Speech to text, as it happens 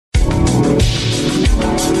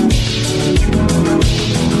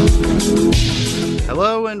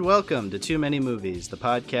and welcome to Too Many Movies, the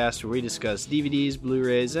podcast where we discuss DVDs,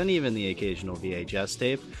 Blu-rays, and even the occasional VHS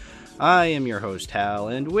tape. I am your host, Hal,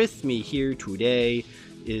 and with me here today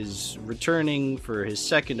is returning for his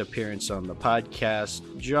second appearance on the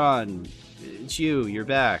podcast, John. It's you. You're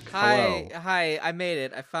back. Hello. Hi. I made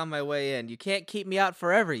it. I found my way in. You can't keep me out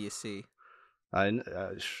forever, you see. I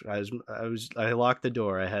locked the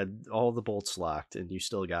door. I had all the bolts locked, and you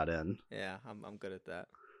still got in. Yeah, I'm good at that.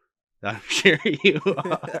 I'm sure you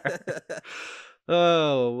are.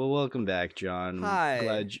 Oh, well, welcome back, John.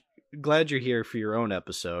 Hi. Glad you're here for your own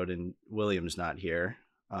episode, and William's not here.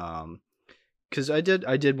 Because I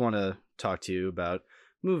did want to talk to you about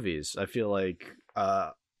movies. I feel like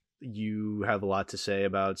you have a lot to say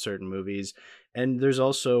about certain movies, and there's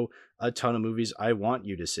also a ton of movies I want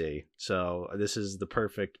you to see. So this is the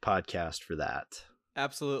perfect podcast for that.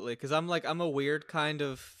 Absolutely, because I'm a weird kind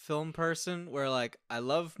of film person where I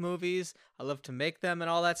love movies, I love to make them and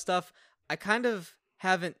all that stuff. I kind of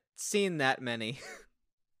haven't seen that many.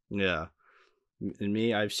 Yeah, and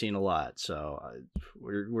me, I've seen a lot. So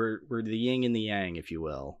we're the yin and the yang, if you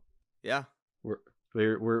will. Yeah, we're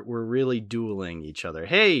really dueling each other.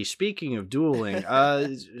 Hey, speaking of dueling,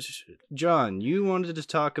 John, you wanted to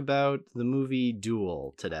talk about the movie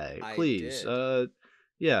Duel today, please. I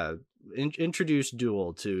did. Introduce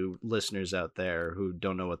Duel to listeners out there who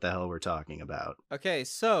don't know what the hell we're talking about. Okay,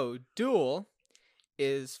 so Duel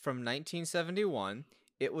is from 1971.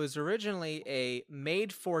 It was originally a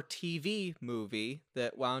made-for-TV movie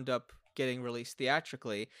that wound up getting released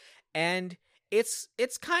theatrically, and it's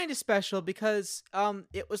kind of special because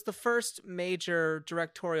it was the first major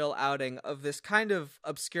directorial outing of this kind of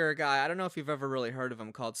obscure guy. I don't know if you've ever really heard of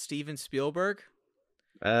him, called Steven Spielberg.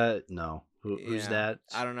 No. Who's that?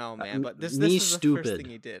 I don't know, man. But this me was stupid. The first thing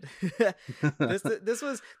he did.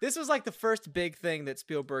 this was like the first big thing that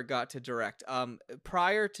Spielberg got to direct.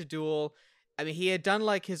 Prior to Duel, I mean, he had done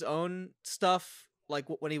like his own stuff, like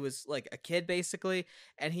when he was like a kid, basically,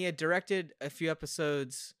 and he had directed a few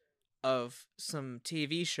episodes of some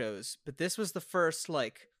TV shows. But this was the first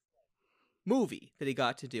like movie that he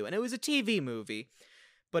got to do, and it was a TV movie,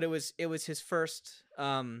 but it was his first.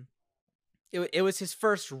 It was his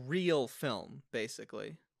first real film,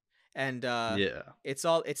 basically. And yeah. It's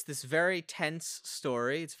this very tense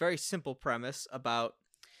story. It's a very simple premise about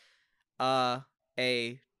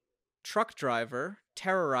a truck driver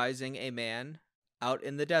terrorizing a man out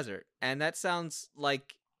in the desert. And that sounds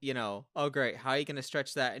like, oh great, how are you going to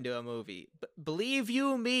stretch that into a movie? But believe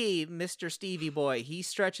you me, Mr. Stevie Boy, he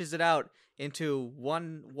stretches it out into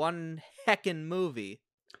one heckin' movie.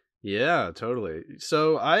 Yeah, totally.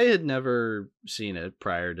 So I had never seen it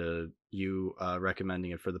prior to you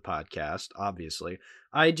recommending it for the podcast, obviously.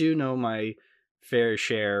 I do know my fair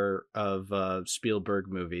share of Spielberg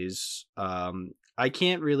movies. I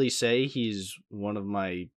can't really say he's one of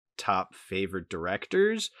my top favorite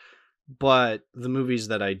directors, but the movies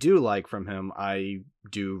that I do like from him, I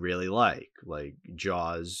do really like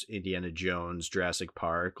Jaws, Indiana Jones, Jurassic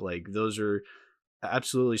Park. Like, those are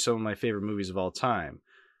absolutely some of my favorite movies of all time.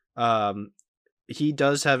 He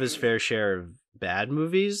does have his fair share of bad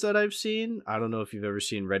movies that I've seen. I don't know if you've ever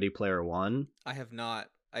seen Ready Player One. I have not.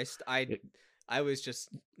 I was just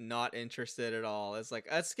not interested at all. It's like,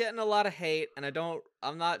 it's getting a lot of hate, and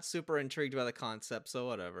I'm not super intrigued by the concept, so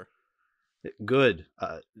whatever. Good.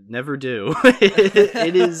 Never do.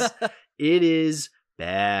 It is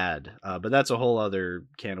bad. But that's a whole other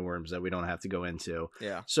can of worms that we don't have to go into.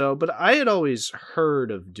 Yeah. So, but I had always heard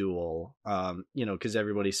of Duel, because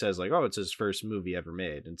everybody says like, oh, it's his first movie ever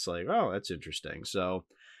made. And it's like, oh, that's interesting. So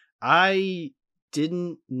I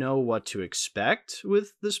didn't know what to expect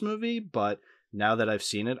with this movie, but now that I've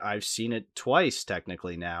seen it twice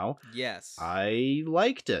technically now. Yes. I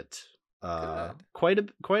liked it. Good. Quite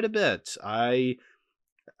a bit.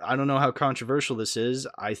 I don't know how controversial this is.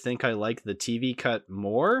 I think I like the TV cut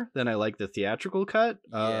more than I like the theatrical cut.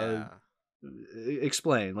 Yeah.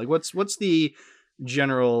 Explain. Like, what's the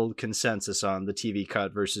general consensus on the TV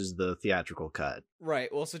cut versus the theatrical cut? Right.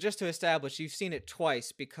 Well, so just to establish, you've seen it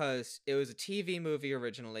twice because it was a TV movie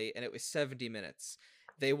originally, and it was 70 minutes.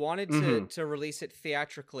 They wanted to release it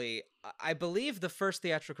theatrically. I believe the first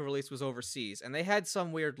theatrical release was overseas, and they had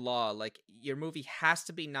some weird law, like your movie has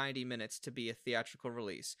to be 90 minutes to be a theatrical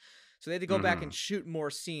release. So they had to go back and shoot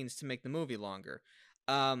more scenes to make the movie longer.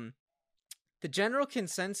 The general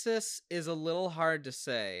consensus is a little hard to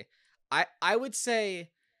say. I would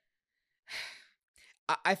say,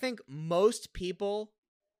 I think most people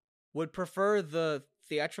would prefer the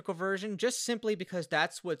theatrical version just simply because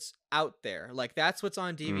that's what's out there. Like, that's what's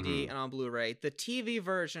on DVD and on Blu-ray. The TV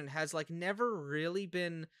version has never really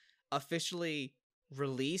been officially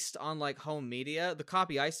released on like home media. The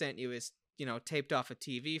copy I sent you is, taped off a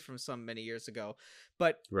TV from some many years ago.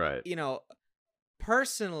 But, Right. you know,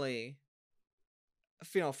 personally,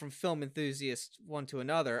 from film enthusiast one to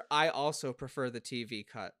another, I also prefer the TV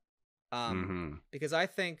cut. Mm-hmm. Because I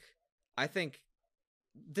think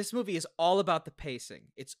this movie is all about the pacing.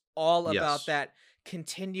 It's all about Yes. that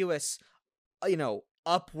continuous,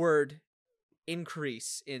 upward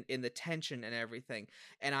increase in the tension and everything.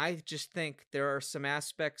 And I just think there are some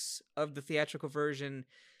aspects of the theatrical version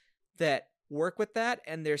that work with that,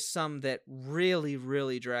 and there's some that really,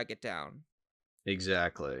 really drag it down.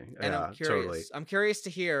 Exactly. And I'm Yeah, totally. curious. I'm curious to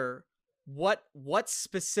hear what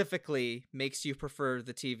specifically makes you prefer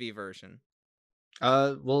the TV version.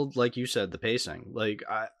 Well, like you said, the pacing. Like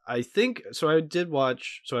I think so. I did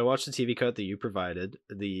watch. So I watched the TV cut that you provided,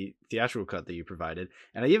 the theatrical cut that you provided,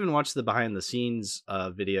 and I even watched the behind the scenes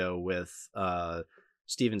video with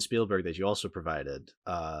Steven Spielberg that you also provided,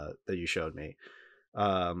 that you showed me.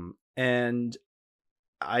 And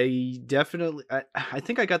I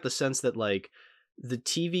think I got the sense that like the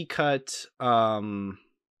TV cut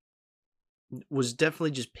was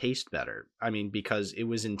definitely just paced better. I mean, because it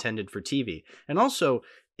was intended for TV, and also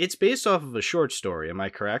it's based off of a short story. Am I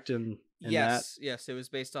correct in that? Yes, it was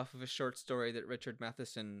based off of a short story that Richard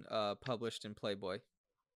Matheson published in Playboy.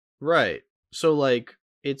 Right. So like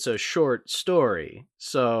it's a short story.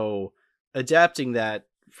 So adapting that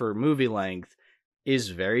for movie length is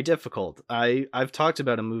very difficult. I've talked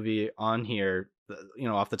about a movie on here,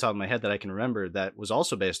 off the top of my head that I can remember that was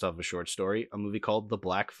also based off a short story, a movie called The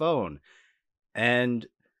Black Phone. And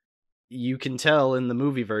you can tell in the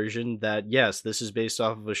movie version that yes, this is based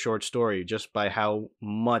off of a short story just by how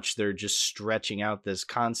much they're just stretching out this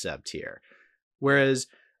concept here. Yeah. Whereas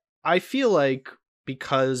I feel like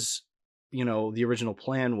because the original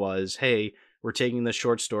plan was, hey, we're taking this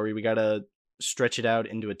short story, we got to stretch it out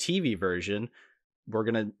into a TV version. We're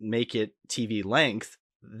going to make it TV length.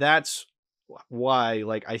 That's why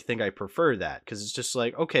like I think I prefer that, cuz it's just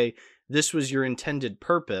like, okay, this was your intended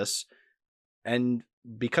purpose, and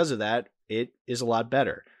because of that it is a lot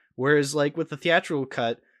better. Whereas like with the theatrical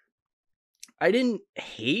cut, I didn't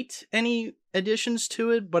hate any additions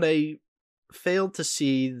to it, but I failed to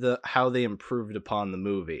see the how they improved upon the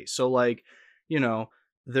movie. So like, you know,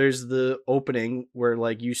 there's the opening where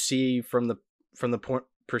like you see from the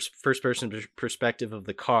first person perspective of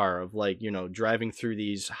the car of like, driving through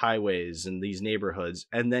these highways and these neighborhoods,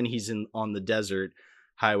 and then he's in on the desert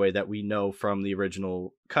highway that we know from the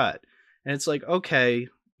original cut. And it's like, okay,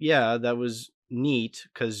 yeah, that was neat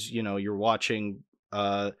cuz you're watching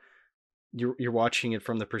you're watching it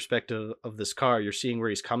from the perspective of this car. You're seeing where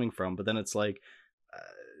he's coming from, but then it's like, uh,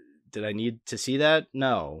 did I need to see that?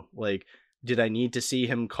 No. Like, did I need to see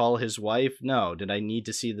him call his wife? No. Did I need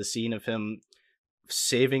to see the scene of him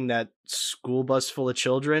saving that school bus full of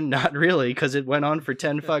children? Not really, because it went on for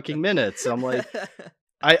 10 fucking minutes. I'm like,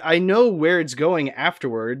 I know where it's going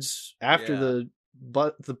afterwards. After Yeah.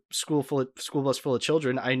 the school bus full of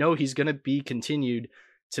children, I know he's gonna be continued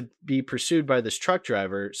to be pursued by this truck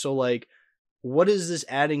driver. So like, what is this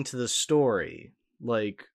adding to the story?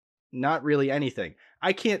 Like, not really anything.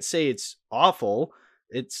 I can't say it's awful.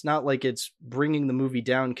 It's not like it's bringing the movie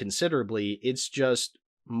down considerably. It's just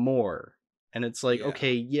more. And it's like, Yeah.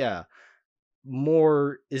 okay, yeah,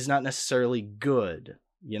 more is not necessarily good,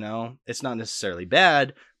 It's not necessarily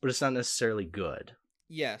bad, but it's not necessarily good.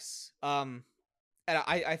 Yes. And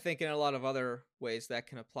I think in a lot of other ways that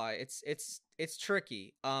can apply. It's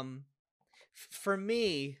tricky. For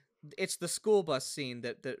me, it's the school bus scene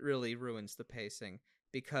that really ruins the pacing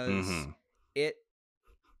because Mm-hmm. it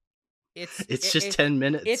it's It's it, just it 10 it's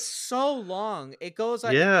minutes. so long. It goes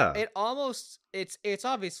on. Yeah. It almost it's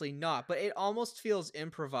obviously not, but it almost feels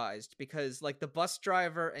improvised because like the bus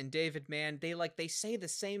driver and David Mann, they say the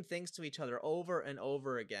same things to each other over and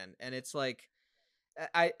over again, and it's like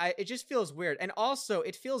I it just feels weird. And also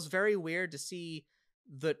it feels very weird to see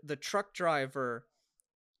the truck driver,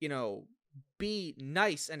 you know, be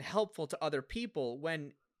nice and helpful to other people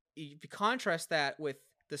when you contrast that with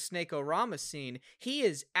the Snake-O-Rama scene. He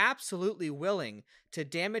is absolutely willing to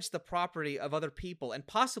damage the property of other people and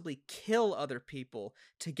possibly kill other people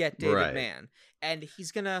to get David Right. Mann. And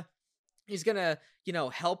he's gonna,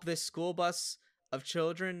 help this school bus of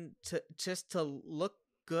children to just to look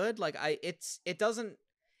good. Like it doesn't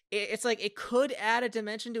it's like it could add a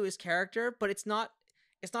dimension to his character, but it's not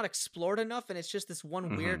explored enough, and it's just this one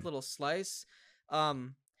Mm-hmm. weird little slice.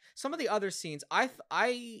 Um, some of the other scenes, I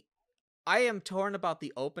am torn about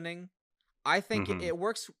the opening. I think Hmm. it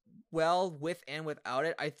works well with and without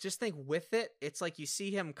it. I just think with it, it's like you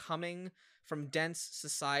see him coming from dense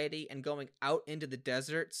society and going out into the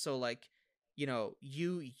desert. So like,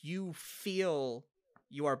 you feel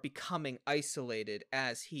you are becoming isolated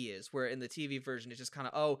as he is. Where in the TV version, it's just kind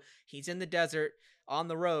of, oh, he's in the desert on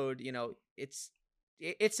the road.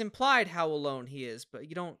 It's implied how alone he is, but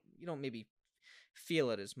you don't maybe feel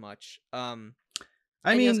it as much.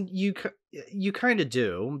 I And mean, you kind of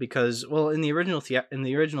do because, well, in the in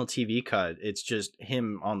the original TV cut, it's just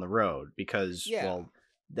him on the road because, yeah, well,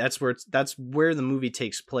 that's where the movie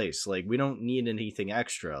takes place. Like, we don't need anything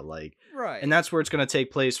extra. Like, and right. that's where it's going to take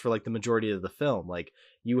place for like the majority of the film. Like,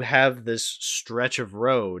 you have this stretch of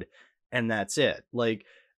road, and that's it. Like,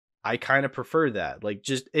 I kind of prefer that. Like,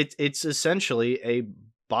 just it's essentially a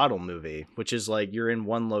bottle movie, which is like you're in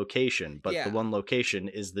one location, but the Yeah. one location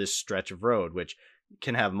is this stretch of road, which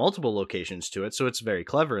can have multiple locations to it. So it's very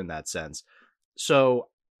clever in that sense. So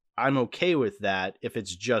I'm okay with that if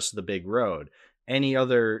it's just the big road. Any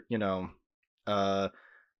other, uh,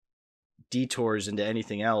 detours into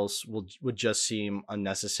anything else would just seem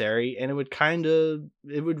unnecessary, and it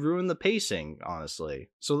would ruin the pacing, honestly.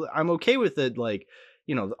 So I'm okay with it, like,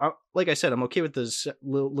 like I said, I'm okay with those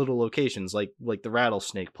little locations, like the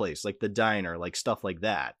rattlesnake place, like the diner, like stuff like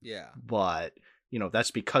that. Yeah. But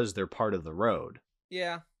that's because they're part of the road.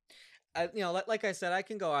 Yeah. Like I said, I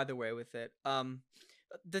can go either way with it.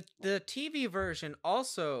 The TV version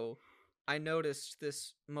also, I noticed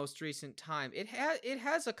this most recent time. It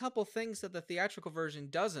has a couple things that the theatrical version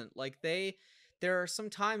doesn't. Like there are some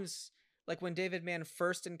times, like when David Mann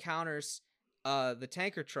first encounters the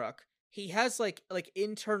tanker truck, he has like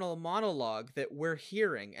internal monologue that we're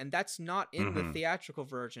hearing, and that's not in the Mm-hmm. theatrical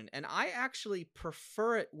version. And I actually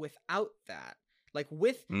prefer it without that. Like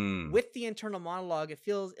with Mm. with the internal monologue, it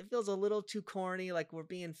feels a little too corny, like we're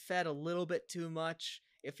being fed a little bit too much.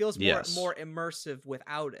 It feels more Yes. more immersive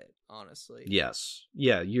without it, honestly. Yes.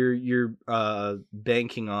 Yeah, you're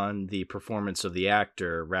banking on the performance of the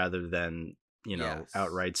actor rather than, Yes.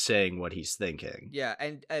 outright saying what he's thinking. Yeah,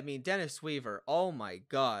 and I mean Dennis Weaver, oh my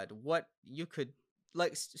god, what you could,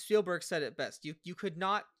 like Spielberg said it best. You could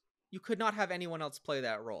not have anyone else play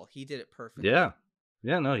that role. He did it Yeah. perfectly.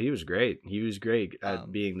 Yeah, no, he was great. He was great at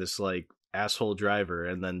Um being this like asshole driver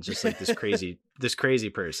and then just like this crazy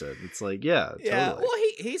person. It's like, yeah, yeah, totally.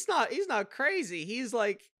 well he's not crazy. He's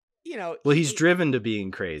like, Well, he's driven to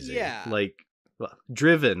being crazy. yeah. Like, well,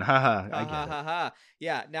 driven. Haha, I Ha ha get it. ha ha.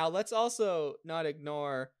 Yeah, now let's also not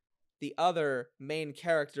ignore the other main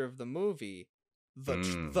character of the movie,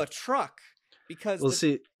 Mm. the truck, because Well,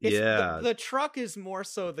 see, yeah. the truck is more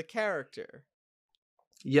so the character.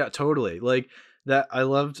 Yeah, totally. Like that I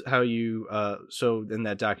loved how you so in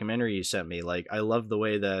that documentary you sent me, like I love the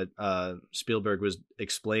way that Spielberg was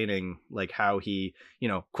explaining like how he,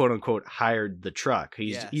 quote unquote hired the truck.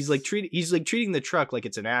 Yes. He's like treating the truck like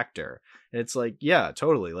it's an actor. And it's like, yeah,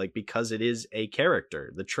 totally. Like because it is a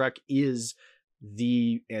character. The truck is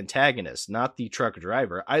the antagonist, not the truck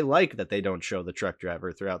driver. I like that they don't show the truck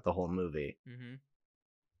driver throughout the whole movie. Mhm.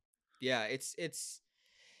 Yeah, it's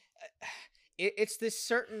this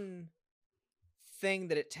certain thing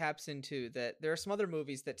that it taps into that there are some other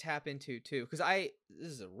movies that tap into too, because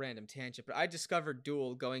this is a random tangent, but I discovered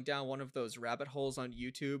Duel going down one of those rabbit holes on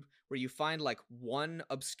YouTube where you find like one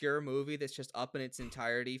obscure movie that's just up in its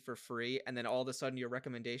entirety for free, and then all of a sudden your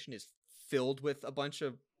recommendation is filled with a bunch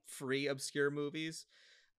of free obscure movies.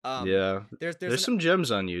 um Yeah. there's There's an some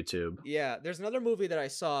gems on YouTube. Yeah, there's another movie that I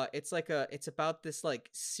saw. It's about this like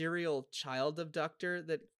serial child abductor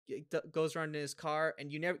that goes around in his car,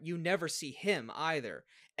 and you never see him either.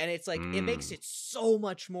 And it's like it makes Mm. it so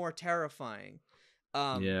much more terrifying.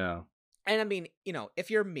 Um Yeah. and I mean, if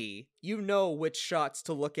you're me, you know which shots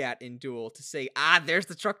to look at in Duel to say, there's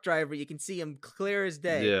the truck driver. You can see him clear as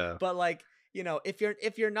day. Yeah. But like,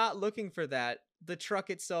 if you're not looking for that, the truck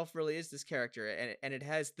itself really is this character, and it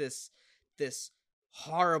has this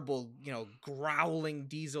horrible, growling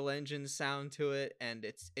diesel engine sound to it, and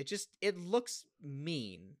it looks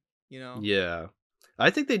mean. Yeah. I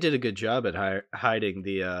think they did a good job at hiding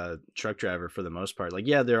the truck driver for the most part. Like,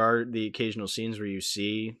 yeah, there are the occasional scenes where you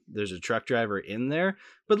see there's a truck driver in there,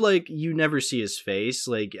 but like you never see his face.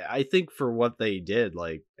 Like, I think for what they did,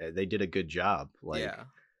 like they did a good job, like Yeah.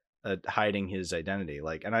 at hiding his identity.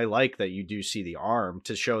 Like, and I like that you do see the arm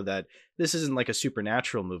to show that this isn't like a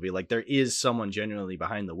supernatural movie. Like, there is someone genuinely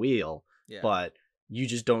behind the wheel, Yeah. but you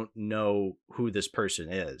just don't know who this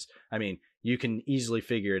person is. I mean, you can easily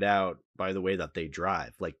figure it out by the way that they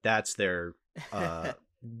drive. Like that's their uh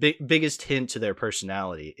biggest hint to their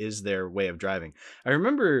personality is their way of driving. I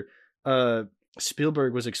remember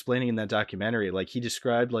Spielberg was explaining in that documentary, like he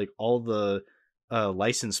described like all the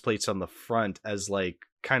license plates on the front as like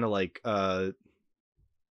kind of like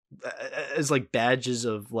as like badges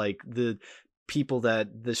of like the people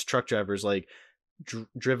that this truck driver's like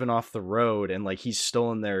driven off the road, and like he's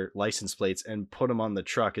stolen their license plates and put them on the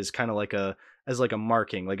truck as kind of like a as like a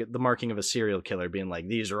marking, like the marking of a serial killer, being like,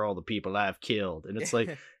 these are all the people I've killed. And it's like,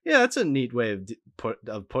 yeah, that's a neat way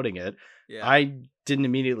of putting it. Yeah. I didn't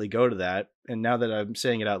immediately go to that, and now that I'm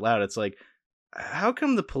saying it out loud, it's like, how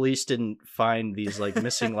come the police didn't find these like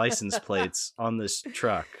missing license plates on this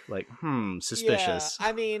truck? Like, Yeah, suspicious.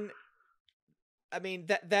 I mean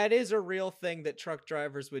that is a real thing that truck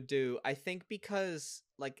drivers would do. I think because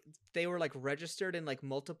like they were like registered in like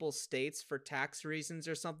multiple states for tax reasons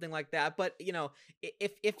or something like that. But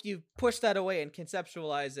if you push that away and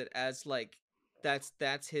conceptualize it as like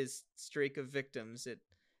that's his streak of victims,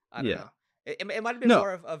 I don't Yeah. know. It might have been No.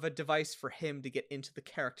 more of a device for him to get into the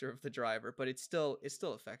character of the driver, but it's still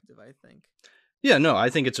effective, I think. Yeah, no, I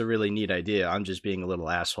think it's a really neat idea. I'm just being a little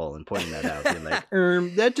asshole and pointing that out, being like,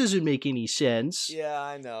 that doesn't make any sense. Yeah,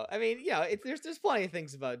 I know. I mean, there's plenty of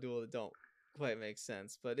things about Duel that don't quite make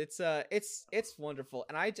sense, but it's wonderful,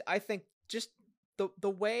 and I think just the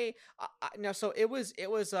way now. So it was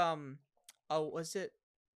oh, was it?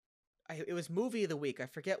 It was movie of the week. I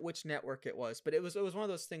forget which network it was, but it was one of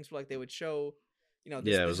those things where like they would show, this Yeah, it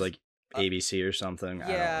this was is like uh, ABC or something. I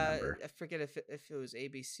don't yeah, remember. I forget if it was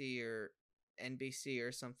ABC or NBC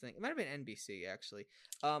or something. It might have been NBC actually.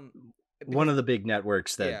 Um, One because of the big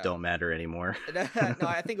networks that yeah. don't matter anymore. No,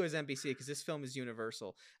 I think it was NBC because this film is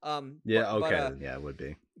Universal. Yeah, okay, then yeah, it would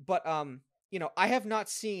be. But I have not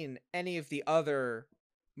seen any of the other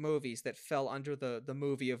movies that fell under the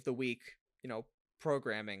movie of the week,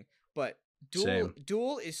 programming. But Same.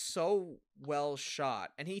 Duel is so well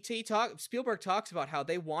shot, and Spielberg talks about how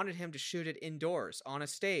they wanted him to shoot it indoors on a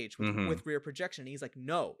stage with Mm-hmm. with rear projection. And he's like,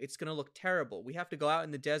 no, it's gonna look terrible. We have to go out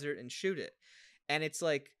in the desert and shoot it, and it's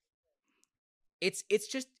like it's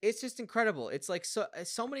just incredible. It's like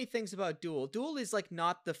so many things about Duel. Duel is like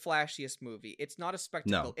not the flashiest movie. It's not a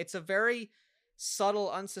spectacle. No. It's a very subtle,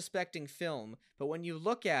 unsuspecting film. But when you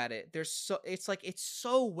look at it, it's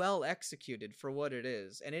so well executed for what it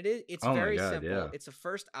is, and it's Oh my very god, simple. yeah. It's a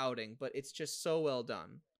first outing, but it's just so well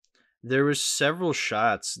done. There was several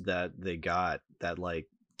shots that they got that like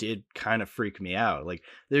did kind of freak me out. Like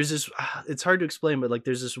there's this it's hard to explain, but like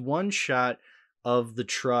there's this one shot of the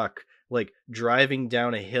truck like driving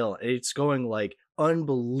down a hill. It's going like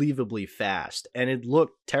unbelievably fast, and it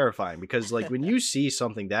looked terrifying because like when you see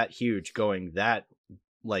something that huge going that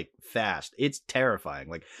like fast, it's terrifying.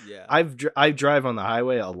 Like Yeah. I drive on the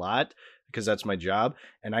highway a lot because that's my job,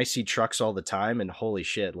 and I see trucks all the time, and holy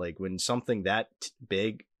shit, like when something that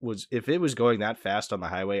big was, if it was going that fast on the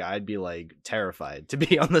highway, I'd be like terrified to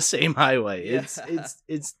be on the same highway. Yeah.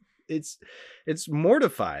 It's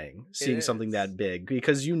mortifying It seeing something is. that big,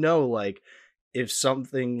 because like if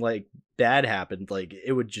something like bad happened, like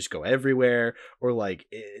it would just go everywhere, or like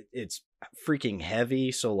it's freaking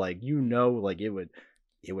heavy, so like like it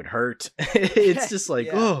would hurt. It's just like,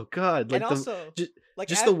 Yeah. oh god, And like also, just, like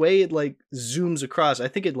just the way it like zooms across. I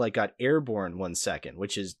think it like got airborne 1 second,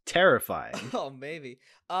 which is terrifying. oh, maybe.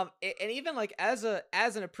 And even like as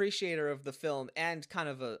an appreciator of the film and kind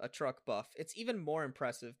of a truck buff, it's even more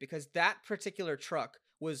impressive because that particular truck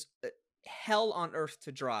was hell on earth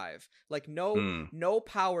to drive. Like Hmm. no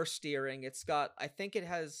power steering. I think it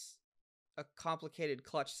has a complicated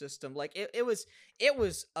clutch system. Like it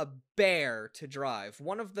was a bear to drive.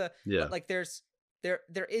 One of the Yeah. like there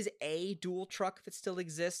is a Duel truck that still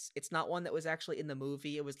exists. It's not one that was actually in the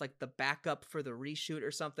movie. It was like the backup for the reshoot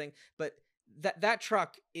or something. But that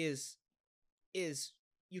truck is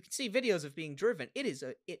you can see videos of being driven. It is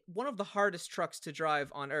one of the hardest trucks to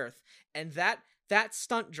drive on earth. And that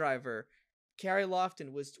stunt driver, Carrie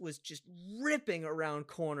Lofton, was just ripping around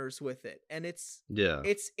corners with it. And Yeah.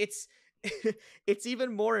 it's it's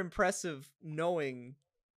even more impressive knowing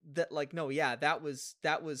that, like, no, yeah, that was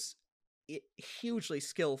hugely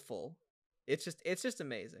skillful. It's just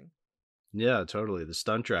amazing. Yeah, totally. The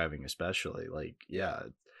stunt driving, especially. Like, Yeah. yeah,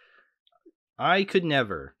 I could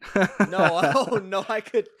never. No, oh no, I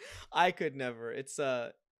could never.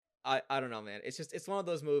 I don't know, man. It's one of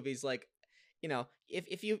those movies like,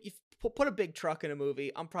 if put a big truck in a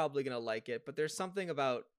movie, I'm probably gonna like it. But there's something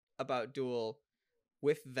about Duel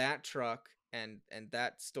with that truck and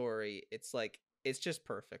that story. It's like it's just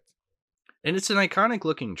perfect. And it's an iconic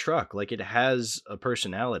looking truck. Like it has a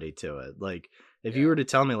personality to it. Like if you Yeah, were to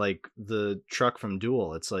tell me like the truck from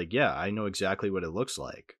Duel, it's like, yeah, I know exactly what it looks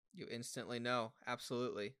like. you instantly know.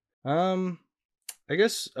 Absolutely. Um I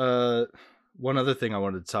guess one other thing I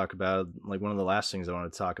wanted to talk about, like one of the last things I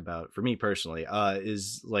wanted to talk about for me personally,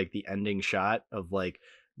 is like the ending shot of like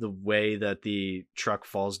the way that the truck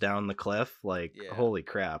falls down the cliff. Like, Yeah. holy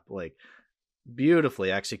crap! Like,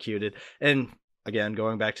 beautifully executed. And again,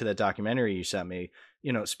 going back to that documentary you sent me,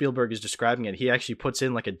 Spielberg is describing it. He actually puts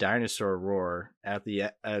in like a dinosaur roar at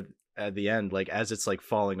the end, like as it's like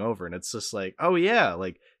falling over, and it's just like, oh yeah,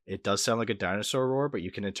 like it does sound like a dinosaur roar, but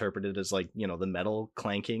you can interpret it as like the metal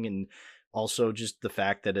clanking, and also just the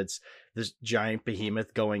fact that it's this giant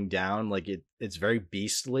behemoth going down, like it's very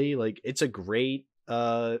beastly. Like it's a great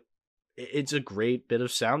bit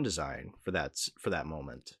of sound design for that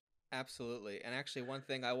moment. Absolutely. And actually, one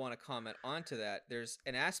thing I want to comment onto that, there's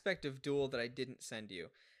an aspect of Duel that I didn't send you,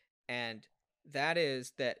 and that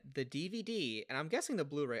is that the DVD, and I'm guessing the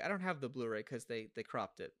Blu-ray. I don't have the Blu-ray because they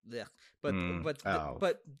cropped it. Blech. But Oh,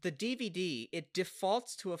 the DVD, it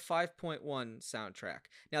defaults to a 5.1 soundtrack.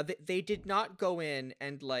 Now they did not go in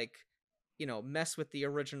and like mess with the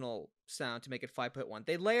original sound to make it 5.1.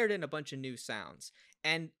 They layered in a bunch of new sounds,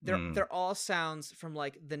 and they're all sounds from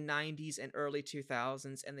like the 90s and early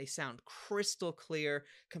 2000s, and they sound crystal clear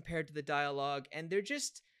compared to the dialogue, and they're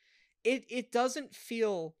just it doesn't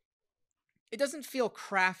feel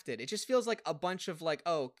crafted. It just feels like a bunch of like,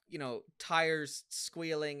 oh, tires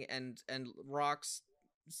squealing and rocks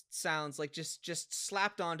sounds like just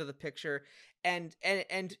slapped onto the picture. And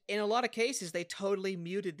in a lot of cases they totally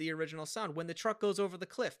muted the original sound. When the truck goes over the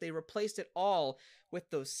cliff, they replaced it all with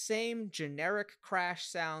those same generic crash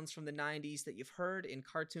sounds from the 90s that you've heard in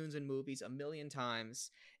cartoons and movies a million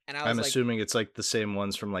times. And I was I'm like, assuming it's like the same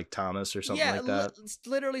ones from like Thomas or something yeah, like that. it's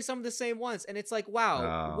literally some of the same ones, and it's like,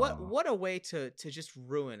 wow, Oh, what a way to just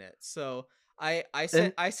ruin it. So I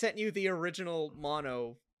and sent you the original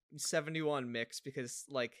mono 71 mix because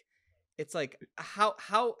like it's like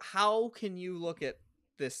how can you look at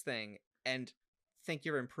this thing and think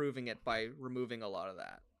you're improving it by removing a lot of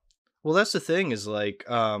that? well, that's the thing is like,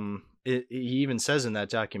 he even says in that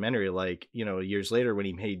documentary, like, years later when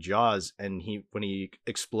he made Jaws and when he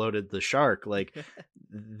exploded the shark, like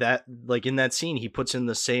that, like in that scene, he puts in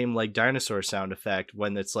the same like dinosaur sound effect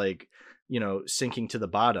when it's like, sinking to the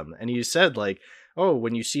bottom. And he said like, oh,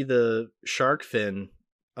 when you see the shark fin,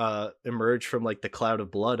 emerge from like the cloud of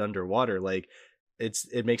blood underwater, like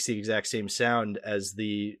it makes the exact same sound as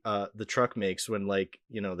the truck makes when like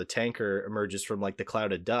the tanker emerges from like the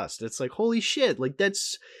cloud of dust. It's like, holy shit, like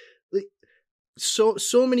that's like so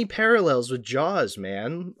many parallels with Jaws,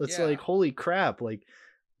 man. It's Yeah. like, holy crap, like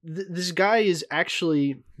this guy is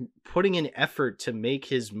actually putting an effort to make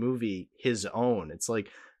his movie his own. It's like,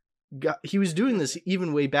 he was doing this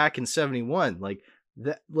even way back in 71, like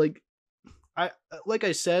that, I like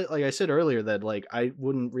I said earlier that like I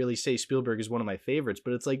wouldn't really say Spielberg is one of my favorites,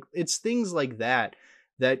 but it's like it's things like that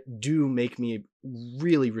that do make me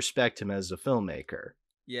really respect him as a filmmaker.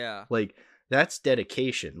 Yeah. Like, that's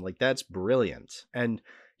dedication. Like, that's brilliant. And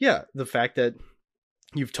yeah, the fact that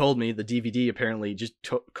you've told me the DVD apparently just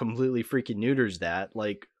completely freaking neuters that,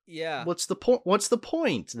 like, Yeah. what's the point? What's the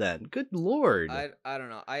point then? Good lord. I don't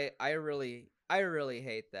know. I really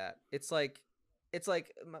hate that. It's like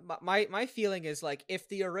my feeling is like if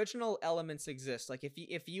the original elements exist, like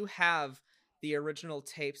if you have the original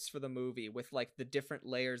tapes for the movie with like the different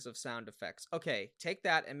layers of sound effects, okay, take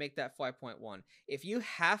that and make that 5.1. If you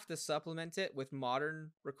have to supplement it with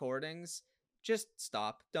modern recordings, just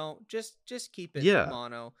stop. Don't just keep it Yeah,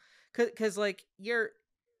 mono. Cuz like it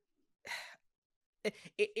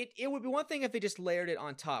would be one thing if they just layered it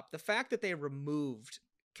on top. The fact that they removed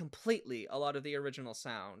completely a lot of the original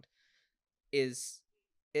sound is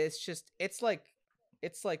it's like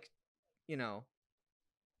you know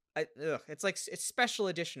it's special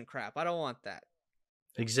edition crap. I don't want that.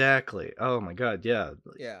 exactly. Oh my god, yeah.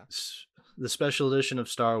 Like, Yeah. the special edition of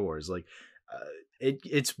Star Wars, like,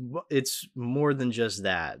 it's more than just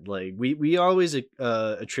that. Like, we always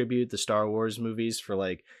attribute the Star Wars movies for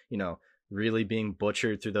like, really being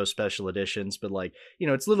butchered through those special editions, but like,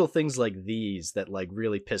 it's little things like these that like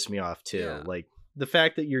really piss me off too. Yeah. Like the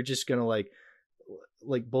fact that you're just gonna like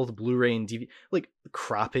both Blu-ray and DVD, like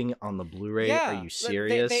cropping on the Blu-ray. Are Yeah, you like, they they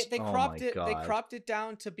serious? they Oh cropped my it. They god. cropped it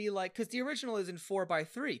down to be like because the original is in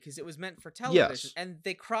 4:3 because it was meant for television, Yes. and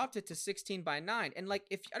they cropped it to 16:9. And like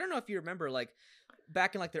if I don't know if you remember, like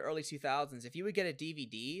back in like the early 2000s, if you would get a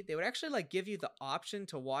DVD, they would actually like give you the option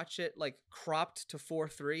to watch it like cropped to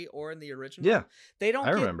 4:3 or in the Yeah, original. They I don't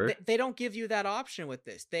give remember. they don't give you that option with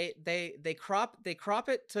this. They crop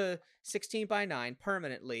it to 16:9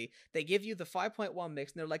 permanently. They give you the 5.1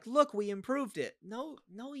 mix, and they're like, "Look, we improved it." No,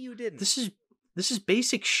 you didn't. This is this is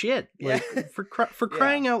basic shit. Yeah. Like for Yeah.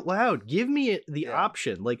 crying out loud, give me the Yeah.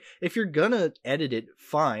 option. Like if you're gonna edit it,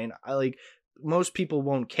 fine. I like most people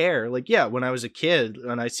won't care. Like yeah, when I was a kid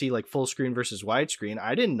and I see like full screen versus widescreen,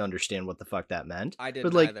 I didn't understand what the fuck that meant. I But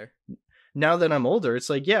didn't like either. now that I'm older, it's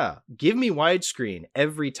like, yeah, give me widescreen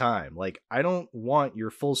every time. Like I don't want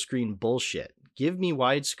your full screen bullshit. Give me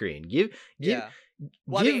widescreen. Give Yeah.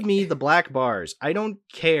 Well, I give mean, me the black bars. I don't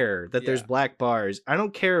care that there's yeah. black bars. I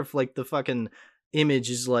don't care if like the fucking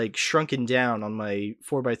image is like shrunken down on my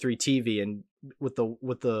 4:3 TV and with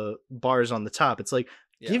the bars on the top. It's like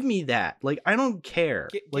Yeah. give me that. Like I don't care.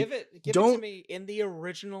 Like Give it to don't me in the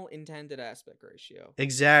original intended aspect ratio. It's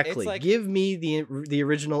exactly. like, Give me the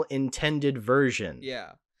original intended version.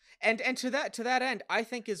 yeah. And to that end, I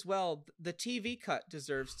think as well the TV cut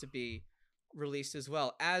deserves to be released as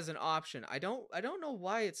well as an option. I don't know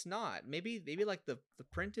why it's not. Maybe like the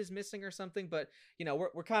print is missing or something, but you know,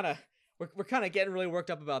 we're kind of we're kind of getting really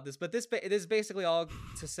worked up about this, but this is basically all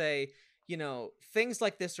to say, you know, things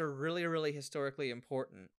like this are really, really historically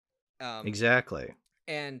important. Exactly.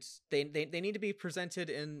 And they need to be presented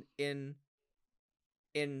in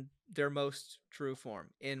their most true form,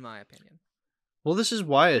 in my opinion. Well, this is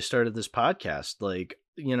why I started this podcast. Like,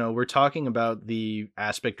 you know, we're talking about the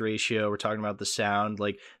aspect ratio, we're talking about the sound.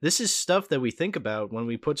 Like, this is stuff that we think about when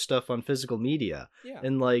we put stuff on physical media. Yeah.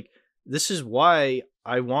 And like, this is why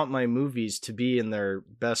I want my movies to be in their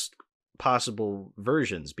best possible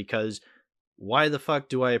versions, because why the fuck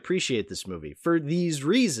do I appreciate this movie? For these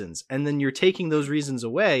reasons. And then you're taking those reasons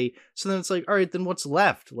away. So then it's like, all right, then what's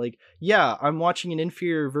left? Like, yeah, I'm watching an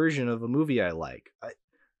inferior version of a movie I like.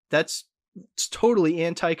 That's it's totally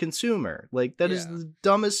anti-consumer. Like that is the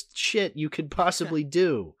dumbest shit you could possibly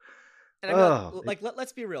do. And I mean,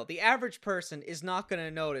 let's be real. The average person is not going to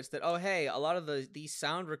notice that. Oh, hey, a lot of these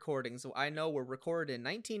sound recordings I know were recorded in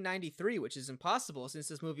 1993, which is impossible since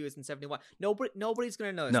this movie was in 71. Nobody's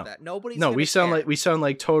going to notice that. Nobody's. No, gonna we sound care.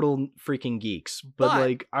 like total freaking geeks.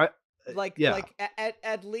 But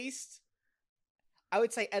at least I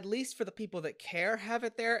would say at least for the people that care, have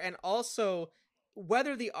it there, and also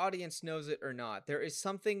whether the audience knows it or not, there is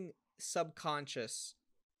something subconscious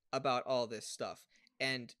about all this stuff.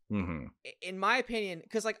 And in my opinion,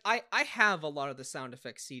 because like I have a lot of the sound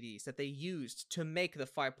effects CDs that they used to make the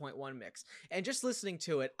 5.1 mix, and just listening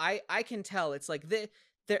to it, I can tell it's like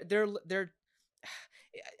they're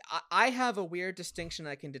I have a weird distinction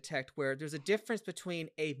I can detect where there's a difference between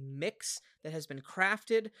a mix that has been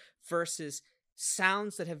crafted versus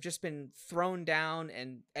sounds that have just been thrown down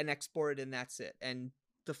and exported, and that's it. And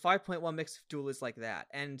the 5.1 mix of Duel is like that.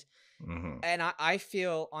 And I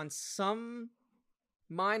feel on some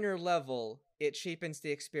minor level it cheapens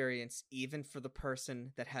the experience, even for the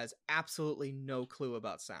person that has absolutely no clue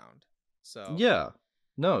about sound. So yeah,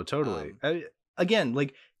 no, totally. Again,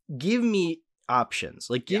 like give me options,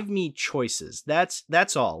 like give me choices.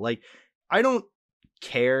 That's all. Like I don't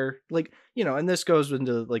care, like, you know, and this goes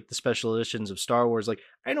into like the special editions of Star Wars. Like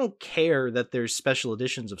I don't care that there's special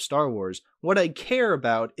editions of Star Wars. What I care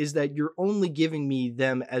about is that you're only giving me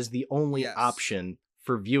them as the only option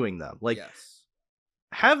for viewing them. Like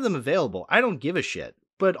have them available. I don't give a shit.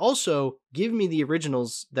 But also give me the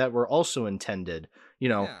originals that were also intended, you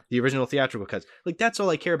know, the original theatrical cuts. Like that's all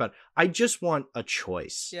I care about. I just want a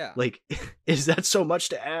choice. Yeah. Like, is that so much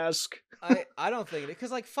to ask? I don't think it,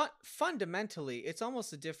 because like fundamentally it's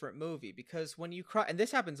almost a different movie, because when you crop, and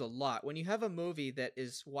this happens a lot, when you have a movie that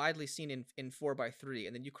is widely seen in 4:3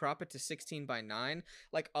 and then you crop it to 16:9,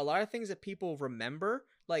 like a lot of things that people remember,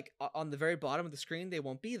 like on the very bottom of the screen, they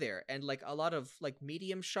won't be there. And like a lot of like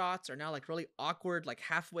medium shots are now like really awkward, like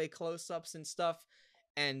halfway close-ups and stuff.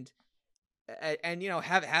 And you know,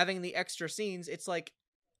 having the extra scenes, it's like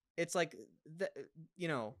the, you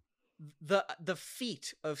know, the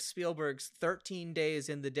feat of Spielberg's 13 Days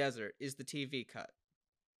in the Desert is the TV cut.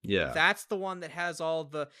 Yeah. That's the one that has all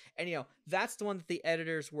the, and you know, that's the one that the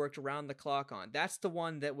editors worked around the clock on. That's the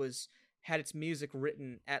one that had its music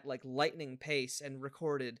written at like lightning pace and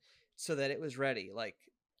recorded so that it was ready. Like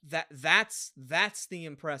that's the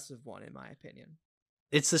impressive one, in my opinion.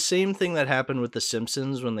 It's the same thing that happened with The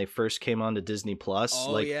Simpsons when they first came on to Disney Plus.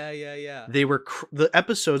 Oh, like, yeah. They were the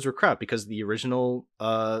episodes were crap because the original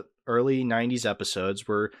early 90s episodes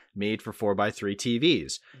were made for 4:3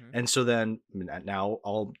 TVs. And so then now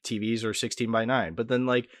all TVs are 16:9. But then,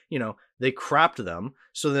 like, you know, they cropped them.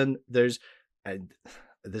 So then there's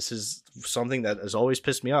this is something that has always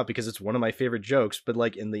pissed me off because it's one of my favorite jokes. But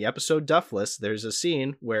like in the episode Duffless, there's a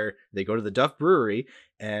scene where they go to the Duff Brewery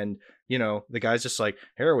and, you know, the guy's just like,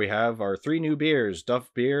 here we have our 3 new beers,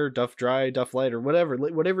 Duff Beer, Duff Dry, Duff Light, or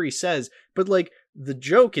whatever he says. But like the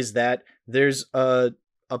joke is that there's a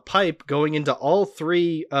pipe going into all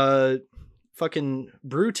 3 fucking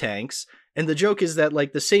brew tanks. And the joke is that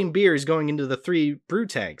like the same beer is going into the 3 brew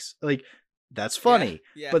tanks. Like, that's funny.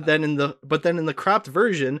 Yeah. But then in the cropped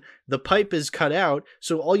version, the pipe is cut out,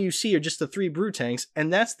 so all you see are just the 3 brew tanks,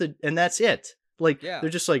 and that's it. Like they're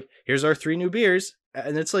just like, here's our 3 new beers,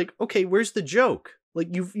 and it's like, okay, where's the joke? Like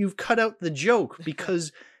you've cut out the joke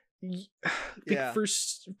because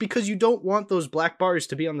because you don't want those black bars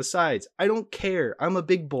to be on the sides. I don't care. I'm a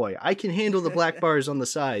big boy. I can handle the black bars on the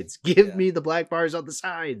sides. Give me the black bars on the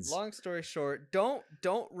sides. Long story short, don't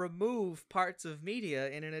remove parts of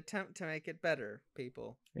media in an attempt to make it better,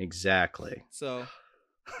 people. Exactly. So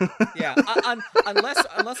yeah,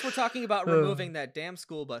 unless we're talking about removing that damn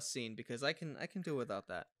school bus scene, because I can do without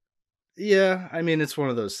that. Yeah, I mean, it's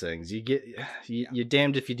one of those things. You're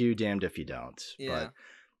damned if you do, damned if you don't. Yeah. But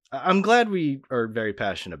I'm glad we are very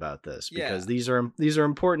passionate about this because these are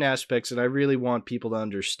important aspects, and I really want people to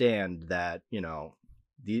understand that, you know,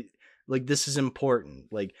 this is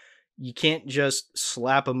important. Like, you can't just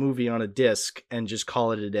slap a movie on a disc and just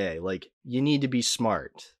call it a day. Like, you need to be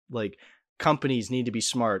smart. Like, companies need to be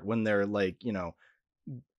smart when they're like, you know,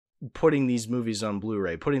 putting these movies on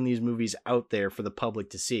Blu-ray, putting these movies out there for the public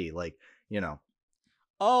to see. Like, you know.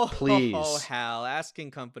 Please. Oh, Hal,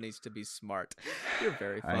 asking companies to be smart. You're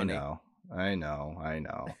very funny. I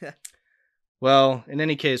know. Well, in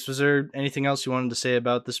any case, was there anything else you wanted to say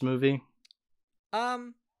about this movie?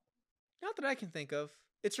 Not that I can think of.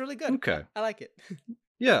 It's really good. Okay. I like it.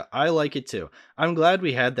 Yeah, I like it too. I'm glad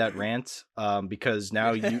we had that rant because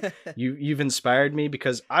now you've inspired me,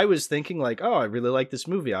 because I was thinking like, oh, I really like this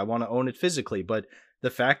movie. I want to own it physically, but the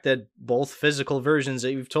fact that both physical versions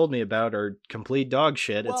that you've told me about are complete dog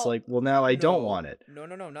shit, it's like, well, now I don't want it. No,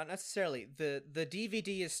 not necessarily. The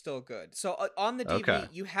DVD is still good. So on the DVD,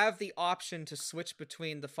 you have the option to switch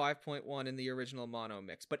between the 5.1 and the original mono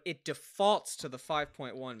mix, but it defaults to the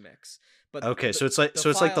 5.1 mix. But so it's like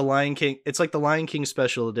the Lion King. It's like the Lion King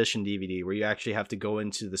special edition DVD where you actually have to go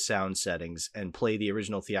into the sound settings and play the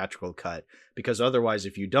original theatrical cut, because otherwise,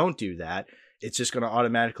 if you don't do that, it's just going to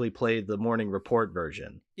automatically play the Morning Report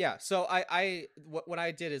version. Yeah, so what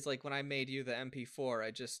I did is, like, when I made you the MP4,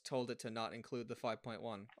 I just told it to not include the 5.1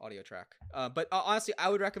 audio track. But honestly, I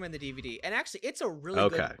would recommend the DVD. And actually, it's a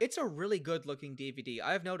really good looking DVD.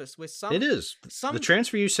 I've noticed with some... It is. The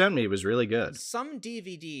transfer you sent me was really good. Some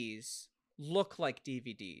DVDs look like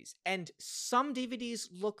DVDs, and some DVDs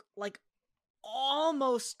look like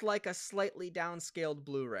almost like a slightly downscaled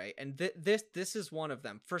Blu-ray, and this is one of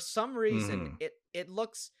them. For some reason, it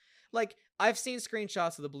looks like... I've seen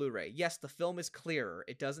screenshots of the Blu-ray. Yes, the film is clearer.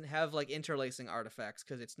 It doesn't have like interlacing artifacts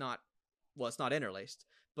because it's not interlaced.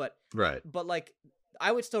 But like,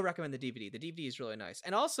 I would still recommend the DVD. The DVD is really nice,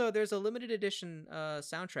 and also there's a limited edition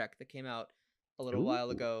soundtrack that came out a little while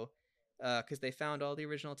ago because they found all the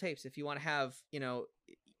original tapes. If you want to have, you know,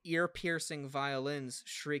 ear-piercing violins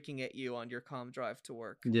shrieking at you on your comm drive to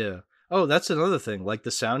work. Yeah. Oh, that's another thing. Like, the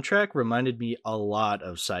soundtrack reminded me a lot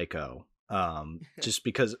of Psycho. Just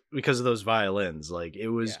because of those violins. Like, it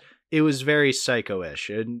was very Psycho-ish,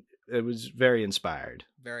 and it was very inspired.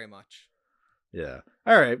 Very much. Yeah.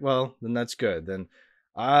 All right. Well, then that's good. Then,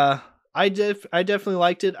 I definitely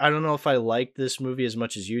liked it. I don't know if I liked this movie as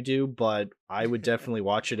much as you do, but I would definitely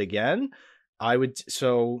watch it again.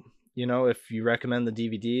 So, you know, if you recommend the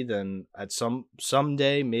DVD, then at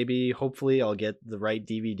someday, maybe, hopefully, I'll get the right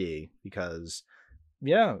DVD, because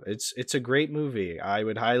yeah, it's a great movie. I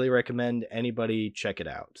would highly recommend anybody check it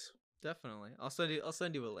out. Definitely. I'll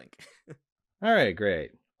send you a link. All right,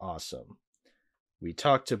 great. Awesome. We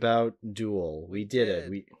talked about Duel. We did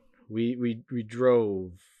it. We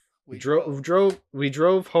drove. We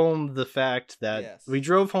drove home the fact that we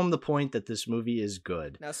drove home the point that this movie is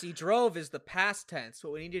good. Now, see, drove is the past tense.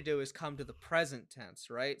 What we need to do is come to the present tense,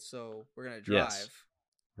 right? So we're gonna drive. Yes.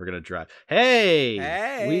 We're gonna drive.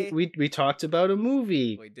 Hey! We talked about a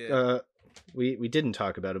movie. We did. We didn't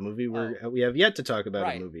talk about a movie. We have yet to talk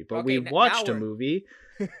about a movie, but we watched a movie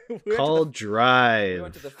called Drive. We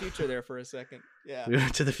went to the future there for a second. Yeah. We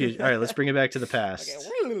went to the future. All right, let's bring it back to the past.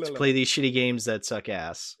 Okay. Let's play these shitty games that suck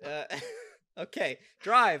ass. Okay,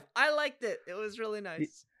 Drive. I liked it. It was really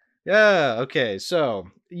nice. Yeah. Okay. So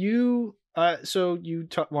you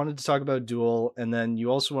wanted to talk about Duel, and then you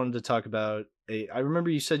also wanted to talk about I remember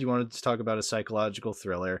you said you wanted to talk about a psychological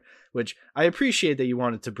thriller, which I appreciate that you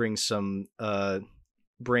wanted to bring some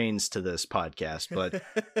brains to this podcast, but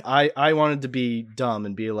I wanted to be dumb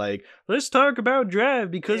and be like, let's talk about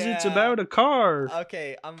Drive because it's Yeah. about a car.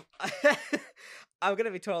 Okay, I'm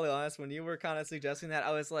gonna be totally honest. When you were kind of suggesting that,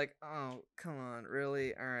 I was like, "Oh, come on,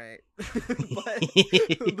 really? All right." but,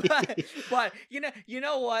 but you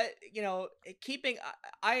know what? Keeping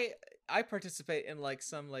I participate in like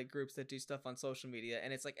some like groups that do stuff on social media,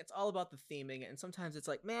 and it's like it's all about the theming. And sometimes it's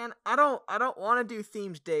like, man, I don't want to do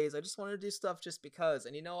themed days. I just want to do stuff just because.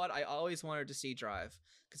 And you know what? I always wanted to see Drive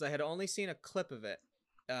because I had only seen a clip of it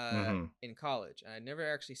Hmm. in college, and I'd never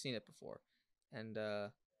actually seen it before, and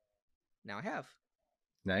now I have.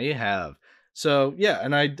 Now you have. So yeah,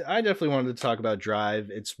 and I definitely wanted to talk about Drive.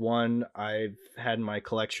 It's one I've had in my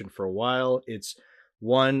collection for a while. It's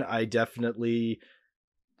one I definitely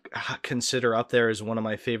consider up there as one of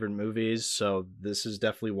my favorite movies. So this is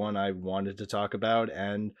definitely one I wanted to talk about.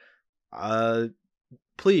 And uh,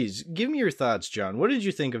 please give me your thoughts, John. What did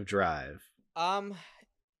you think of Drive? Um,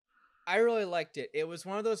 I really liked it. It was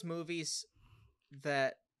one of those movies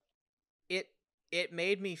that it it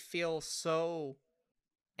made me feel so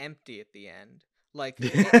empty at the end. Like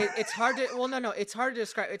it's hard to no, it's hard to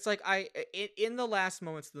describe. It's like in the last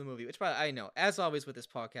moments of the movie, which by I know, as always with this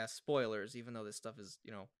podcast, spoilers, even though this stuff is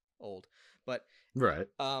old, but Right.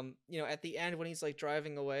 at the end when he's like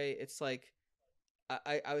driving away, it's like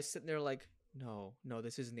I was sitting there like, no,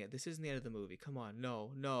 this isn't the end of the movie. Come on,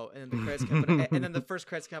 no, and then the credits kept, and then the first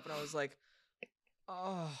credits kept, and I was like,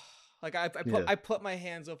 oh, like Yeah. I put my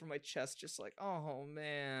hands over my chest, just like, oh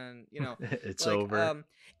man, It's like over.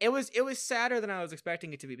 it was sadder than I was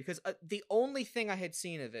expecting it to be because the only thing I had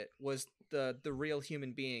seen of it was the Real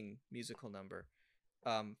Human Being musical number,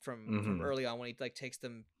 from Hmm. early on when he like takes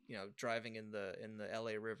them driving in the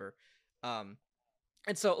L.A. River, um.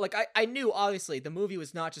 And so, like, I knew, obviously, the movie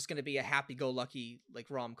was not just going to be a happy-go-lucky, like,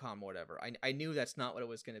 rom-com or whatever. I knew that's not what it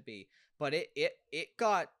was going to be. But it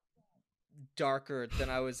got darker than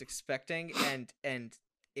I was expecting, and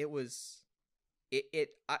it was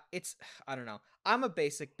it's I don't know. I'm a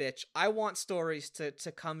basic bitch. I want stories to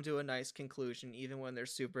come to a nice conclusion even when they're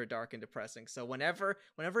super dark and depressing. So whenever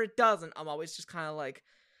it doesn't, I'm always just kind of like,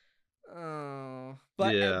 oh.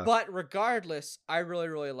 Yeah. But regardless, I really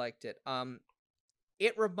really liked it.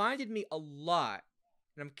 It reminded me a lot,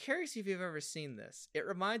 and I'm curious if you've ever seen this. It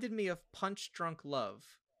reminded me of Punch Drunk Love.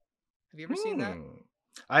 Have you ever seen that? Hmm.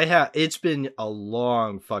 I have. It's been a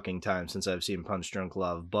long fucking time since I've seen Punch Drunk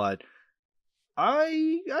Love, but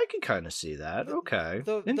I can kind of see that. the Okay,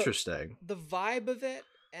 the the interesting. the vibe of it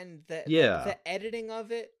and Yeah. the editing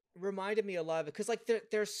of it reminded me a lot of it because like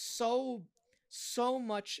there's so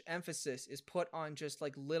much emphasis is put on just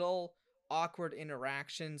like little awkward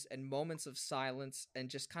interactions and moments of silence and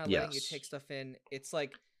just kind of letting you Yes. take stuff in. It's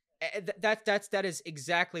like that is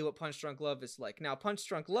exactly what Punch Drunk Love is like. Now Punch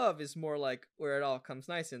Drunk Love is more like where it all comes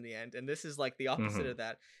nice in the end, and this is like the opposite Hmm. of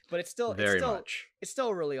that. But Very much. it's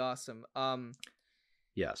still really awesome.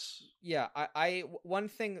 Yes. Yeah, one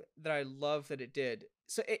thing that I love that it did,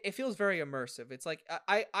 so it feels very immersive. It's like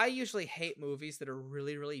I usually hate movies that are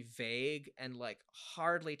really really vague and like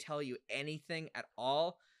hardly tell you anything at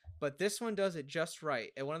all, but this one does it just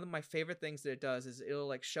right. And one of my favorite things that it does is it'll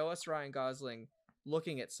like show us Ryan Gosling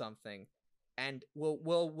looking at something, and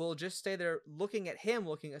we'll just stay there looking at him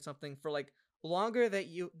looking at something for like longer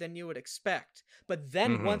than you would expect. But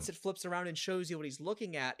then Hmm. once it flips around and shows you what he's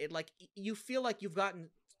looking at, it like you feel like you've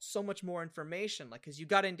gotten so much more information, like because you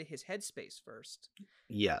got into his headspace first.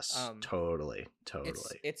 Yes. um Totally. it's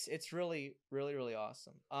Totally. it's it's really really really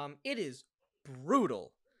awesome. It is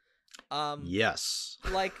brutal. um Yes.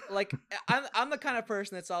 like I'm the kind of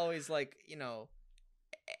person that's always like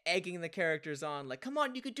egging the characters on, like, come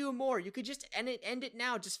on, you could do more, you could just end it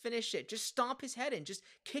now, just finish it, just stomp his head in, just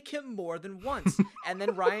kick him more than once. And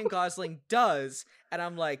then Ryan Gosling does, and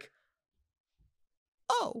I'm like,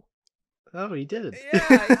 oh Oh, he did.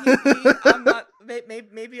 yeah, I'm not,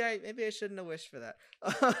 maybe I shouldn't have wished for that.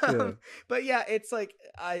 Yeah. But yeah, it's like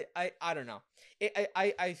I don't know.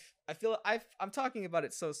 I feel I'm talking about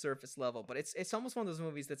it so surface level, but it's almost one of those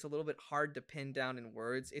movies that's a little bit hard to pin down in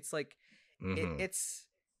words. It's like Hmm. it's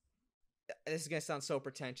this is gonna sound so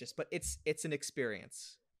pretentious, but it's an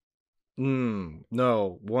experience.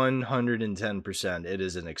 No, 110%. It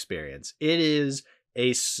is an experience. It is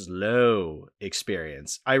a slow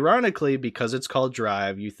experience. Ironically, because it's called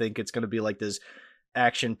Drive, you think it's going to be like this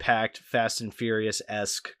action packed, Fast and Furious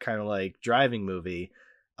esque kind of like driving movie.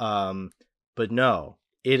 But no,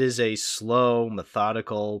 it is a slow,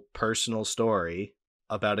 methodical, personal story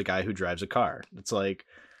about a guy who drives a car. It's like,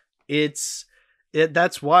 it's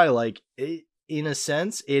that's why, like, in a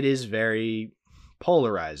sense, it is very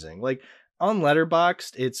polarizing. Like, on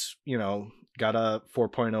Letterboxd, it's, got a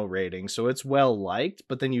 4.0 rating, so it's well liked.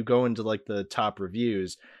 But then you go into like the top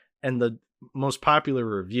reviews, and the most popular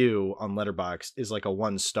review on Letterboxd is like a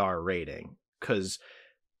 1-star rating.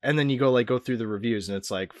 And then you go through the reviews, and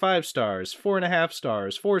it's like 5 stars, 4.5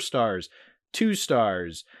 stars, 4 stars, 2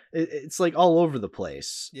 stars. It's like all over the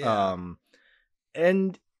place. Yeah.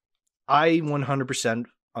 And I 100%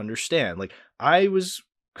 understand. Like, I was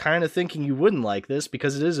kind of thinking you wouldn't like this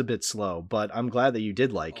because it is a bit slow, but I'm glad that you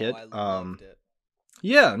did like Oh, it. I loved it.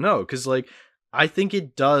 Yeah, no, because like I think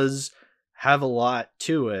it does have a lot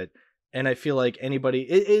to it, and I feel like anybody,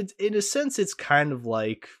 it in a sense, it's kind of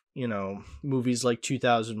like, movies like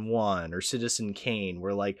 2001 or Citizen Kane,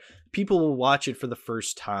 where like people will watch it for the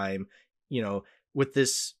first time, with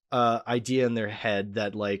this idea in their head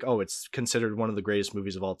that like, oh, it's considered one of the greatest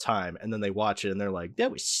movies of all time, and then they watch it and they're like,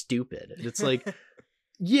 that was stupid. And it's like,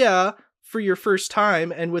 yeah, for your first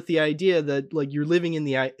time, and with the idea that like you're living in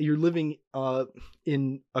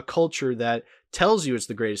a culture that tells you it's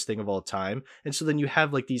the greatest thing of all time, and so then you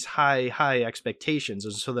have like these high expectations,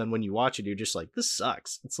 and so then when you watch it, you're just like, this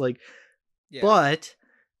sucks. It's like, Yeah. but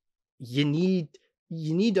you need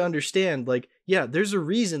to understand, like, yeah, there's a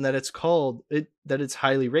reason that that it's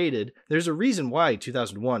highly rated. There's a reason why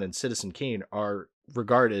 2001 and Citizen Kane are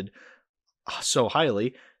regarded so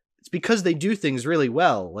highly. It's because they do things really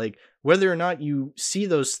well. Like, whether or not you see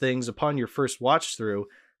those things upon your first watch through,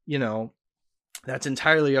 that's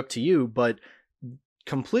entirely up to you. But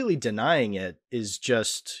completely denying it is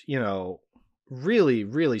just, really,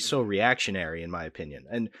 really so reactionary, in my opinion.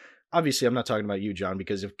 And obviously, I'm not talking about you, John,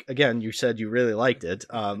 because again, you said you really liked it.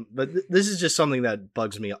 But this is just something that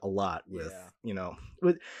bugs me a lot with,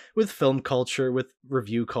 with film culture, with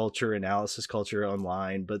review culture, analysis culture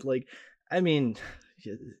online. But like, I mean,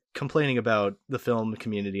 complaining about the film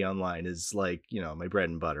community online is like, my bread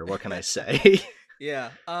and butter. What can I say? Yeah.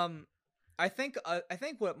 I think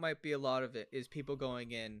what might be a lot of it is people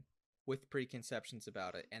going in with preconceptions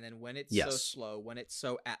about it, and then when it's so Yes. slow, when it's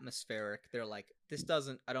so atmospheric, they're like,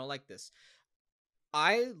 I don't like this.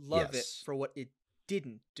 I love it Yes. for what it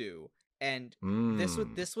didn't do. And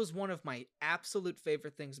this was one of my absolute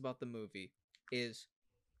favorite things about the movie is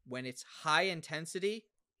when it's high intensity,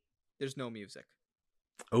 there's no music.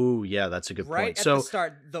 Oh yeah, that's a good Right point. at So the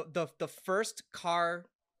start, the first car,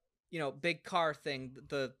 big car thing,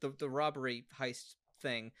 the robbery heist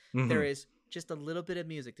thing, there mhm. is just a little bit of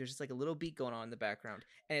music. There's just like a little beat going on in the background.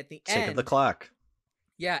 And at the Tick of the end, clock.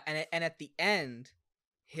 yeah, and at the end,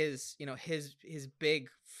 his big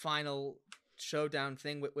final showdown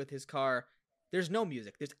thing with his car, there's no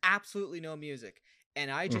music. There's absolutely no music.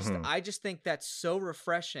 And Mhm. I just think that's so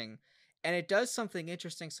refreshing. And it does something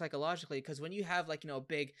interesting psychologically, because when you have like,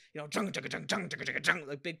 big, jung, jung, jung, jung, jung, jung, jung,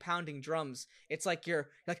 like big pounding drums, it's like you're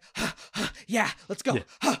like, yeah, let's go.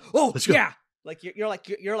 Yeah. Oh, Let's go. yeah. Like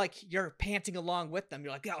you're panting along with them.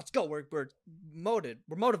 You're like, yeah, let's go. We're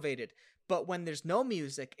motivated. But when there's no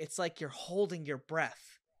music, it's like you're holding your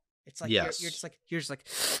breath. It's like Yes. you're just like,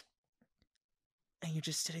 and you're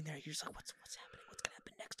just sitting there. You're just like, what's happening? What's gonna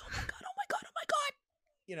happen next? Oh my god! Oh my god! Oh my god!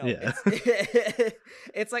 Yeah.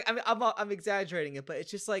 It's like, I mean, I'm exaggerating it, but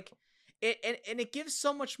it's just like it, and it gives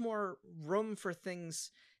so much more room for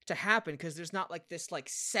things to happen, because there's not like this like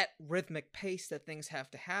set rhythmic pace that things have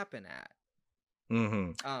to happen at.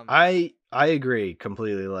 hmm Um, I agree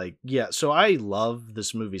completely. Like, yeah, so I love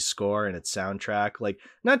this movie's score and its soundtrack. Like,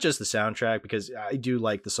 not just the soundtrack, because I do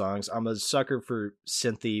like the songs. I'm a sucker for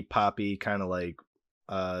synthy, poppy kind of like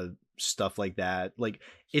stuff like that. Like,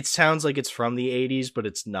 it sounds like it's from the 80s, but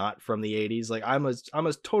it's not from the 80s. Like, I'm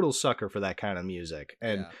a total sucker for that kind of music.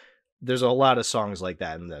 And yeah, there's a lot of songs like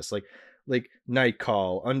that in this. Like Night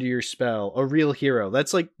Call, Under Your Spell, A Real Hero.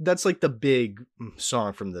 That's like the big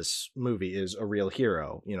song from this movie is A Real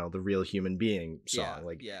Hero, the real human being song.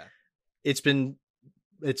 Like, yeah, it's been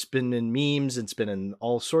in memes, it's been in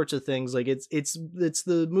all sorts of things. Like, it's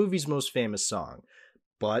the movie's most famous song.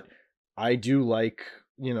 But I do like,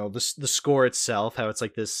 the score itself, how it's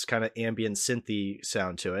like this kind of ambient synthy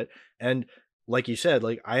sound to it. And like you said,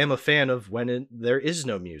 like, I am a fan of when there is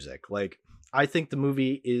no music. Like, I think the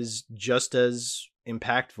movie is just as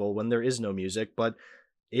impactful when there is no music, but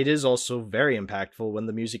it is also very impactful when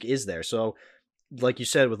the music is there. So, like you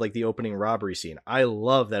said, with like the opening robbery scene, I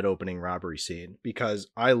love that opening robbery scene because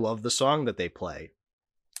I love the song that they play.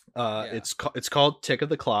 yeah, It's called "Tick of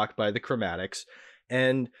the Clock" by the Chromatics,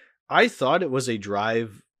 and I thought it was a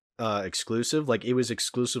Drive exclusive, like it was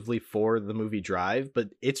exclusively for the movie Drive, but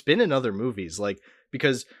it's been in other movies, like,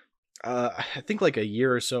 because I think like a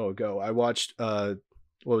year or so ago, I watched what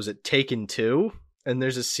was it, Taken 2, and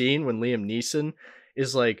there's a scene when Liam Neeson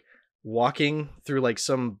is like walking through like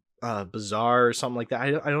some bazaar or something like that.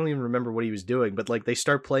 I don't even remember what he was doing, but like they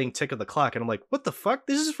start playing Tick of the Clock, and I'm like, what the fuck?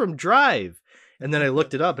 This is from Drive. And then I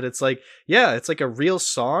looked it up, and it's like, yeah, it's like a real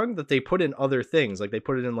song that they put in other things. Like they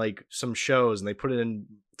put it in like some shows, and they put it in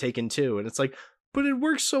Taken 2, and it's like, but it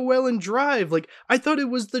works so well in Drive. Like I thought it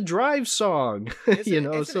was the Drive song, you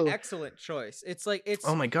know. It's an So excellent choice. It's like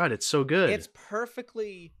oh my god, it's so good. it's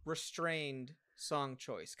perfectly restrained song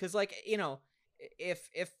choice, because like, you know,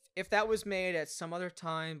 if that was made at some other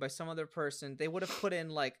time by some other person, they would have put in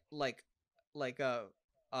like a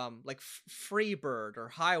like Freebird or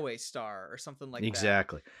Highway Star or something like that.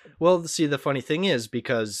 Exactly. Well, see, the funny thing is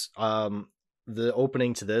because the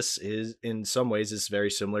opening to this is in some ways is very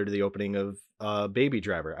similar to the opening of Baby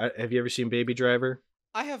Driver. Have you ever seen Baby Driver?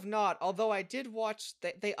 I have not, although I did watch.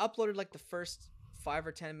 They uploaded like the first 5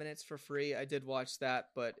 or 10 minutes for free. I did watch that,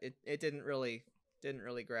 but it didn't really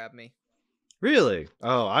grab me. Really?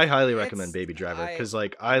 Oh, I highly recommend It's Baby Driver I because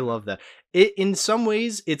like I I don't know. love that. It in some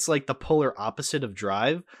ways it's like the polar opposite of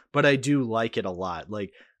Drive, but I do like it a lot.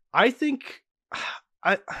 Like I think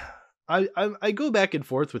I I go back and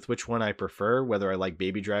forth with which one I prefer, whether I like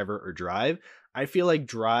Baby Driver or Drive. I feel like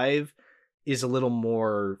Drive is a little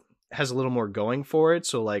more has a little more going for it,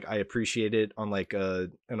 so like I appreciate it on like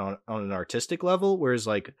on an artistic level, whereas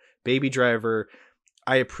like Baby Driver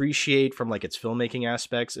I appreciate from like its filmmaking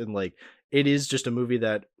aspects, and like it is just a movie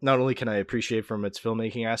that not only can I appreciate from its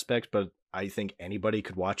filmmaking aspects, but I think anybody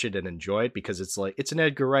could watch it and enjoy it because it's like it's an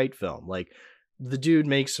Edgar Wright film. Like the dude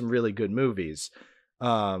makes some really good movies.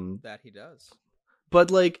 Um That he does. but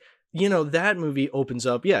like, you know, that movie opens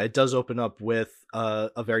up, yeah, it does open up with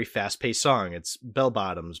a very fast-paced song. It's Bell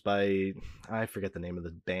Bottoms by I forget the name of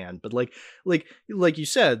the band, but like you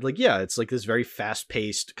said, like yeah, it's like this very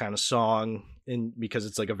fast-paced kind of song, and because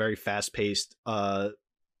it's like a very fast-paced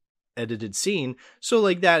edited scene, so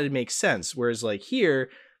like that it makes sense. Whereas like here,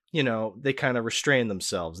 you know, they kind of restrain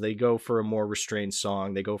themselves. They go for a more restrained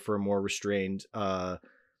song, they go for a more restrained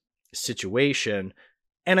situation.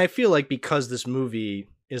 And I feel like because this movie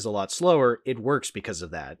is a lot slower, it works because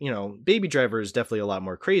of that. You know, Baby Driver is definitely a lot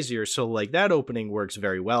more crazier, so like that opening works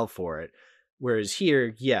very well for it. Whereas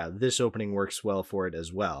here, yeah, this opening works well for it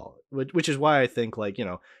as well. Which is why I think like, you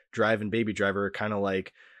know, Drive and Baby Driver are kind of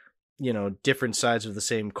like, you know, different sides of the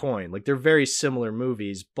same coin. Like they're very similar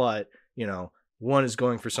movies, but, you know, one is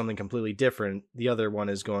going for something completely different, the other one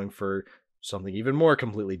is going for something even more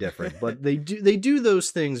completely different. But they do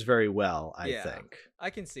those things very well, I Yeah, think.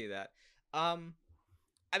 I can see that. Um,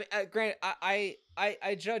 I mean, granted,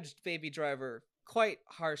 I judged Baby Driver quite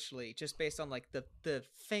harshly just based on like the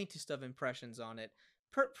faintest of impressions on it.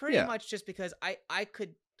 Pretty Yeah. much just because I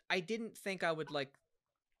didn't think I would like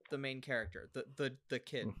the main character, the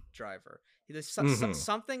kid driver. There's Mm-hmm.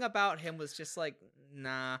 something about him was just like,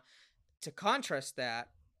 nah. To contrast that,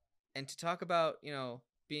 and to talk about, you know,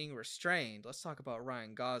 being restrained, let's talk about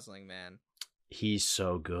Ryan Gosling, man. He's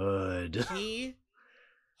so good. He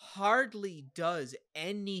hardly does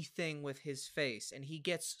anything with his face, and he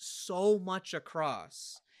gets so much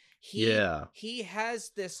across. Yeah. He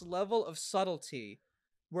has this level of subtlety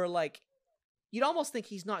where like you'd almost think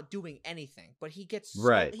he's not doing anything, but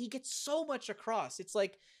Right. he gets so much across.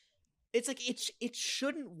 It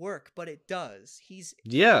shouldn't work, but it does.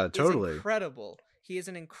 Yeah, He is totally. incredible. He's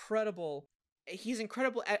incredible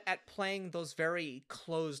at playing those very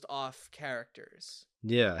closed off characters.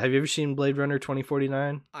 Yeah. Have you ever seen Blade Runner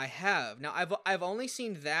 2049? I have. Now I've only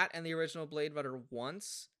seen that and the original Blade Runner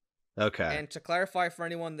once. Okay. And to clarify for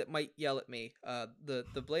anyone that might yell at me,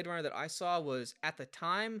 the Blade Runner that I saw was at the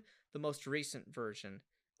time the most recent version.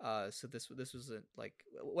 So this was like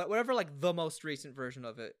whatever like the most recent version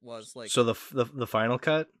of it was like. So the final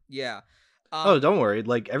cut? Yeah. Oh, Um. don't worry.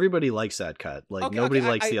 Like everybody likes that cut. Like Okay. nobody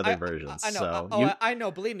likes the other versions. I know. So you I know.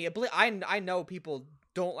 Believe me. I know people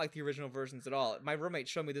don't like the original versions at all. My roommate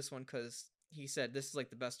showed me this one because he said this is like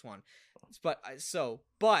the best one. But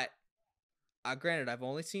granted, I've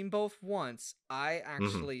only seen both once. I Mhm.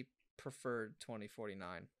 actually preferred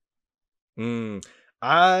 2049. Mm.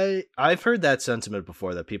 I've heard that sentiment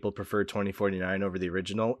before that people prefer 2049 over the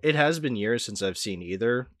original. It has been years since I've seen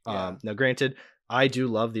either. Yeah. Now granted, I do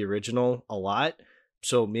love the original a lot,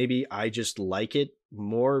 so maybe I just like it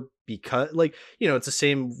more because like, you know, it's the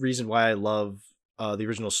same reason why I love the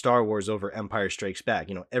original Star Wars over Empire Strikes Back.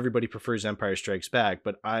 You know, everybody prefers Empire Strikes Back,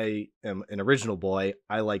 but I am an original boy.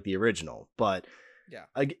 I like the original. But Yeah.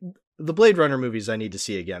 I, the Blade Runner movies I need to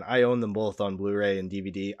see again. I own them both on Blu-ray and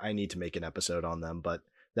DVD. I need to make an episode on them, but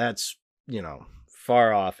that's, you know,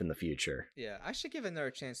 far off in the future. Yeah. I should give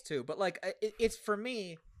another chance too. But like, it's for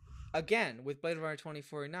me. again with Blade Runner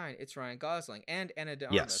 2049, it's Ryan Gosling and Anna de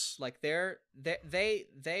Armas. Yes. Like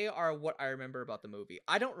they are what I remember about the movie.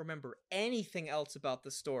 I don't remember anything else about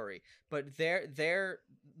the story, but they're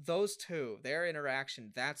those two, their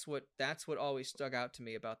interaction, that's what always stuck out to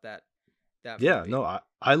me about that Yeah, movie. no,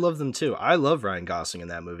 I love them too. I love Ryan Gosling in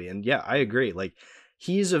that movie. And yeah, I agree. Like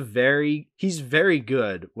he's very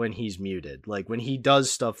good when he's muted. Like when he does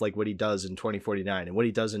stuff like what he does in 2049 and what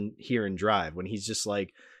he does in Here and Drive, when he's just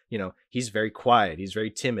like, he's very quiet, he's very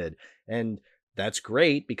timid. And that's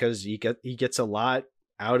great because he gets a lot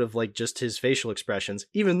out of like just his facial expressions,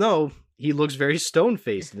 even though he looks very stone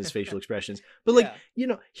faced in his facial expressions. But like,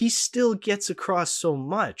 Yeah. he still gets across so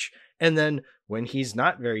much. And then when he's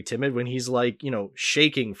not very timid, when he's like,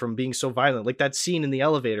 shaking from being so violent, like that scene in the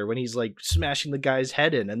elevator when he's like smashing the guy's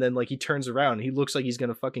head in and then like he turns around and he looks like he's going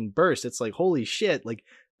to fucking burst. It's like, holy shit. Like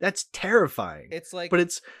that's terrifying, It's like but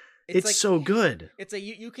it's it's like so good. it's like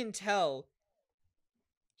you can tell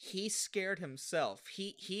he scared himself.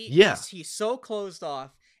 Yeah. He's so closed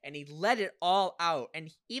off and he let it all out, and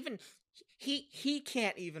even he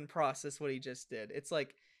can't even process what he just did. It's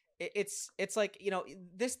like it's like,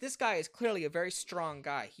 this guy is clearly a very strong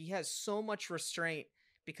guy. He has so much restraint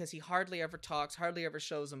because he hardly ever talks, hardly ever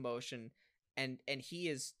shows emotion, and he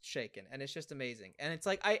is shaken, and it's just amazing. And it's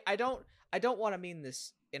like I don't want to mean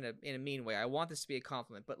this in a mean way. I want this to be a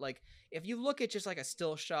compliment, but like if you look at just like a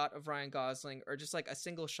still shot of Ryan Gosling or just like a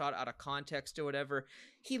single shot out of context or whatever,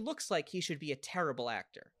 he looks like he should be a terrible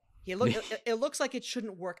actor. It looks like it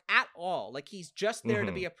shouldn't work at all. Like he's just there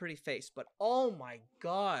to Mhm. be a pretty face, but oh my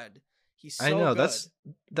god, he's I so know good.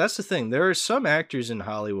 that's the thing. There are some actors in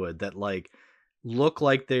Hollywood that like look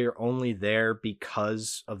like they're only there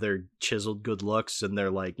because of their chiseled good looks and their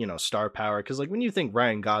like, star power. Cause like when you think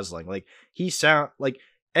Ryan Gosling, like he sound like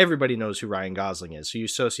everybody knows who Ryan Gosling is. So you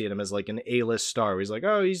associate him as like an A-list star. Where he's like,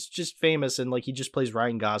 oh, he's just famous and like he just plays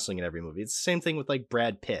Ryan Gosling in every movie. It's the same thing with like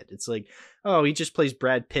Brad Pitt. It's like, oh, he just plays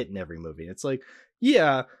Brad Pitt in every movie. It's like,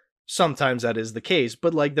 yeah, sometimes that is the case,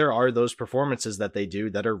 but like there are those performances that they do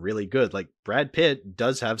that are really good. Like Brad Pitt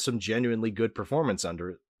does have some genuinely good performances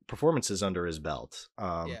under his belt.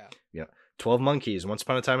 Yeah. 12 Monkeys, Once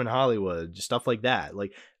Upon a Time in Hollywood, stuff like that.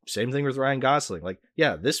 Like same thing with Ryan Gosling. Like,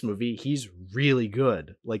 yeah, this movie, he's really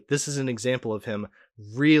good. Like this is an example of him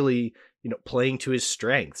really, playing to his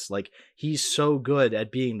strengths. Like he's so good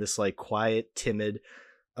at being this like quiet, timid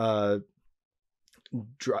uh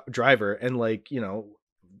driver, and like,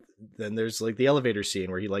 then there's like the elevator scene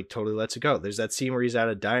where he like totally lets it go. There's that scene where he's at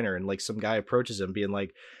a diner and like some guy approaches him being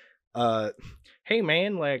like, hey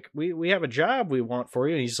man, like we have a job we want for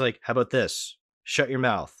you. And he's like, how about this? Shut your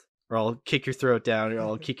mouth or I'll kick your throat down, or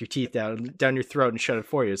I'll kick your teeth down your throat and shut it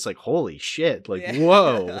for you. It's like, holy shit. Like, Yeah.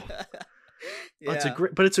 whoa. Yeah.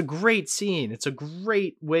 It's a great scene. It's a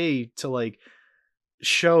great way to like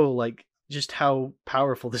show like just how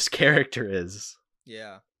powerful this character is.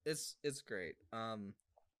 Yeah. It's great.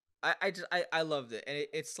 I loved it. And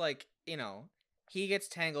it's like, he gets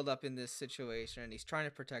tangled up in this situation and he's trying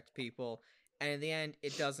to protect people, and in the end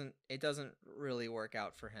it doesn't really work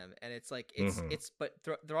out for him. And it's like Mhm. but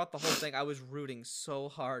throughout the whole thing I was rooting so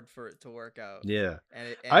hard for it to work out. Yeah.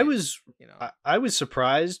 And I was you know, I was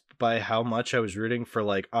surprised by how much I was rooting for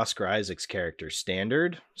like Oscar Isaac's character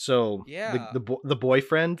Standard. So yeah. the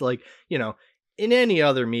boyfriend, like, in any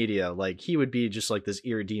other media, like he would be just like this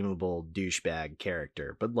irredeemable douchebag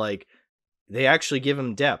character. But like they actually give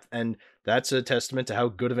him depth, and that's a testament to how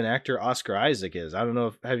good of an actor Oscar Isaac is. I don't know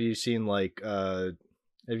if have you seen like have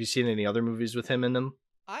you seen any other movies with him in them?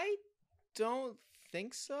 I don't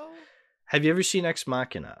think so. Have you ever seen Ex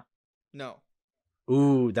Machina? No.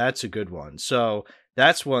 Ooh, that's a good one. So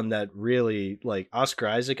that's one that really like Oscar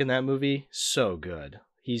Isaac in that movie. So good.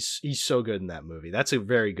 He's so good in that movie. That's a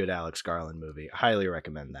very good Alex Garland movie. Highly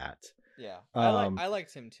recommend that. Yeah, Um, I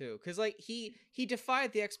liked him too, cause like he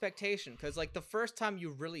defied the expectation. Cause like the first time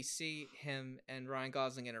you really see him and Ryan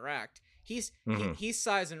Gosling interact, mhm. he's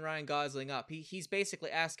sizing Ryan Gosling up. He's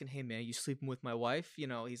basically asking, "Hey man, you sleeping with my wife?"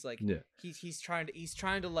 He's like Yeah, he's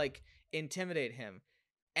trying to like intimidate him,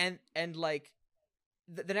 and like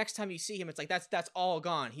the next time you see him, it's like that's all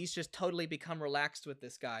gone. He's just totally become relaxed with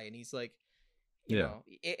this guy, and he's like, yeah,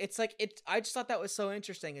 it's like it. I just thought that was so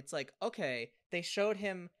interesting. It's like, okay, they showed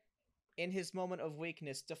him in his moment of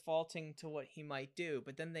weakness defaulting to what he might do,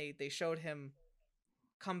 but then they showed him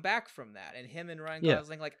come back from that, and him and Ryan yeah,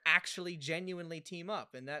 Gosling like actually genuinely team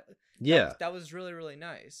up, and yeah, that was really really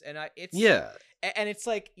nice. And yeah, it's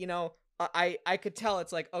like, I could tell.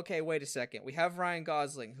 It's like, okay, wait a second, we have Ryan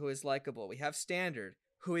Gosling who is likable, we have Standard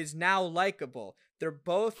who is now likable. They're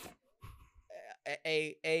both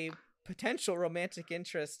a potential romantic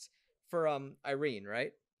interest for Irene,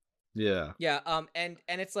 right? Yeah. Yeah, and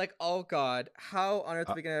it's like, oh god, how on earth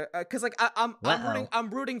are we gonna? Because like I'm rooting, Wow. I'm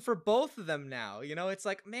rooting for both of them now. You know, it's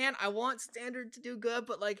like, man, I want Standard to do good,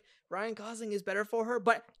 but like Ryan Gosling is better for her.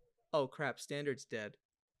 But oh crap, Standard's dead.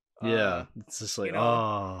 Yeah. It's just like, You know,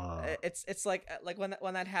 oh. it's like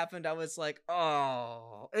when that happened, I was like,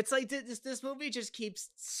 oh, it's like this movie just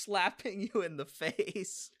keeps slapping you in the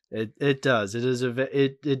face. It does. It is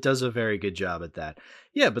it does a very good job at that.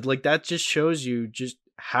 Yeah, but like that just shows you just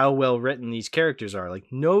how well written these characters are. Like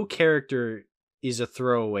no character is a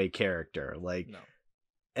throwaway character. Like No.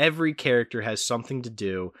 every character has something to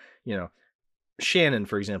do. You know, Shannon,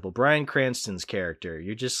 for example, Bryan Cranston's character.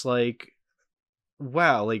 You're just like,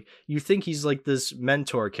 wow, like you think he's like this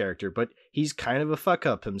mentor character, but he's kind of a fuck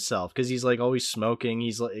up himself because he's like always smoking.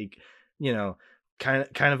 He's like, you know, kind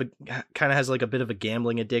of has like a bit of a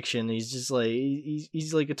gambling addiction. He's just like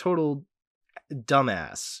he's like a total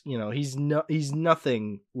dumbass. You know, he's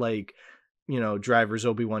nothing like, you know, Driver's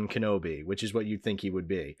Obi-Wan Kenobi, which is what you'd think he would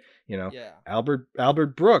be. You know, Yeah.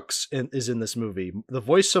 Albert Brooks is in this movie, the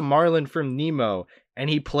voice of Marlin from Nemo, and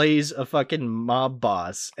he plays a fucking mob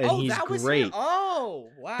boss, and Oh, he's that was him. great. Oh,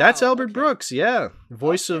 That's wow. Albert Okay. Brooks, yeah,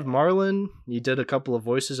 voice of Okay. Marlin. He did a couple of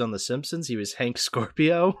voices on The Simpsons. He was Hank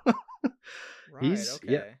Scorpio. Right.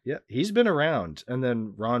 Yeah, Okay. yeah, he's been around. And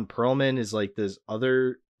then Ron Perlman is like this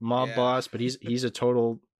other mob Yeah. boss, but he's a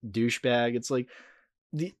total douchebag. It's like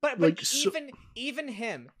the But like so, even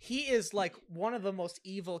him, he is like one of the most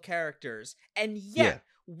evil characters, and yeah. yet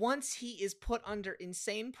once he is put under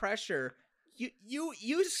insane pressure,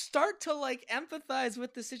 you start to like empathize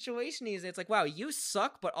with the situation he's in. It's like, wow, you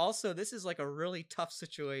suck, but also this is like a really tough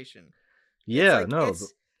situation. It's Yeah, like no,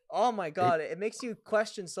 oh my it, god, it makes you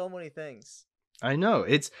question so many things. I know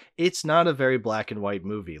it's not a very black and white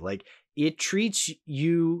movie. Like it treats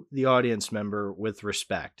you, the audience member, with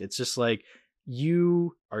respect. It's just like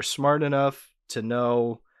you are smart enough to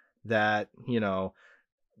know that, you know,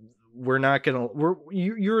 we're not gonna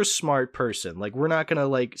you're a smart person. Like we're not gonna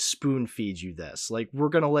like spoon feed you this. Like we're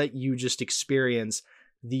gonna let you just experience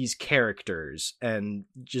these characters and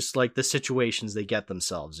just like the situations they get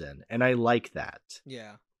themselves in. And I like that.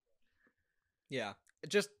 Yeah. Yeah.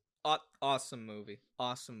 Just awesome movie.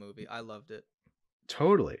 Awesome movie. I loved it.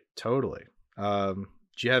 Totally, totally. Do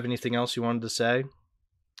you have anything else you wanted to say?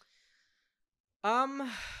 Um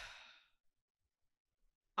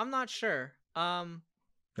I'm not sure.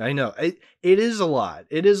 I know it is a lot.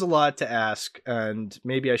 It is a lot to ask, and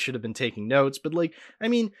maybe I should have been taking notes. But like, I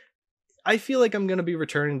mean, I feel like I'm gonna be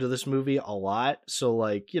returning to this movie a lot. So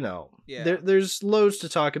like, you know, Yeah. there's loads to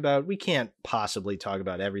talk about. We can't possibly talk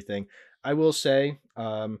about everything. I will say,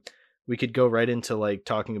 we could go right into like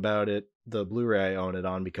talking about it, the Blu-ray I own it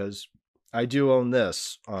on, because I do own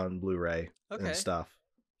this on Blu-ray and Okay. stuff.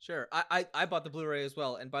 Sure. I bought the Blu-ray as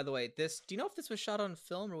well. And by the way, do you know if this was shot on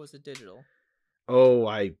film or was it digital? Oh,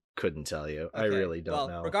 I couldn't tell you. I Okay. really don't Well,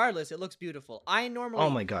 know. regardless, it looks beautiful. Oh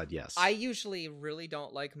my god, I yes. usually really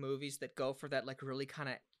don't like movies that go for that like really kind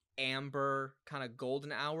of amber kind of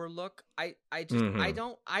golden hour look. I just Mm-hmm.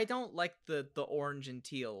 I don't like the orange and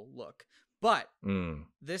teal look. But Mm.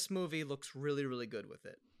 this movie looks really really good with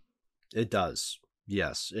it. It does.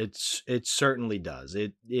 Yes, it certainly does.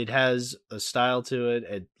 It has a style to it.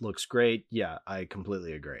 It looks great. Yeah, I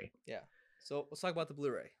completely agree. Yeah. So, let's talk about the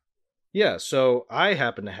Blu-ray. Yeah, so I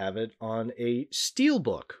happen to have it on a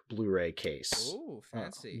Steelbook Blu-ray case. Ooh,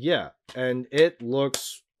 fancy. Yeah, and it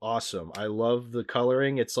looks awesome. I love the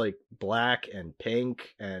coloring. It's like black and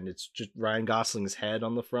pink, and it's just Ryan Gosling's head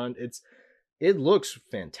on the front. It looks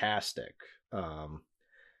fantastic.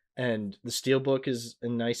 And the steelbook is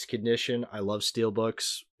in nice condition. I love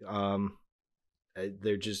steelbooks.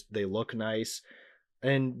 They look nice.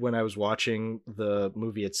 And when I was watching the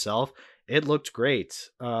movie itself, it looked great.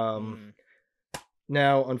 Mm.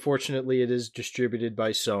 Now, unfortunately, it is distributed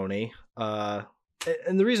by Sony.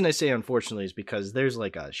 And the reason I say unfortunately is because there's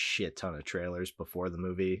like a shit ton of trailers before the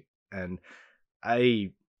movie, and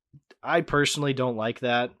I I personally don't like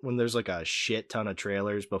that when there's like a shit ton of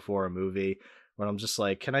trailers before a movie. When I'm just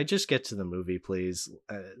like, can I just get to the movie, please?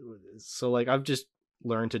 So like, I've just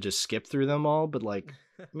learned to just skip through them all. But like,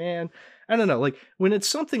 man, I don't know. Like when it's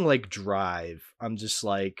something like Drive, I'm just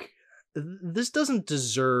like, this doesn't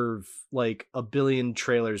deserve like a billion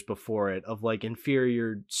trailers before it of like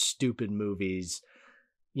inferior, stupid movies.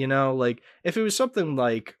 You know, like if it was something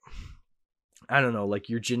like, I don't know, like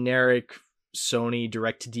your generic Sony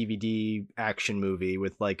direct to DVD action movie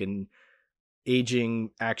with like an aging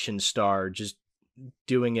action star just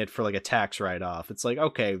doing it for like a tax write off. It's like,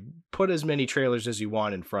 okay, put as many trailers as you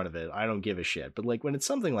want in front of it. I don't give a shit. But like when it's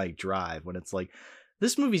something like Drive, when it's like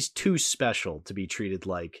this movie's too special to be treated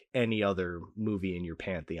like any other movie in your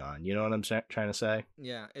pantheon. You know what I'm trying to say?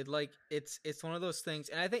 Yeah, it's one of those things,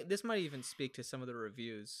 and I think this might even speak to some of the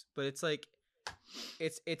reviews, but it's like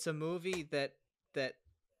it's a movie that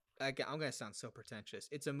I'm gonna sound so pretentious.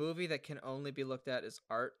 It's a movie that can only be looked at as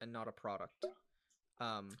art and not a product.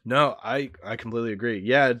 No, I completely agree.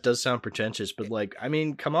 Yeah, it does sound pretentious, but like, I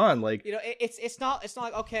mean, come on, like, It's not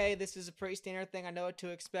like, okay, this is a pretty standard thing, I know what to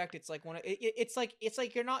expect. It's like it's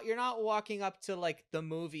like you're not walking up to like the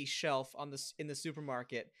movie shelf in the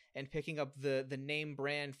supermarket and picking up the name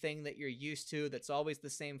brand thing that you're used to that's always the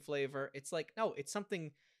same flavor. It's like, no, it's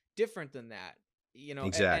something different than that,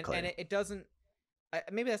 exactly. and it doesn't.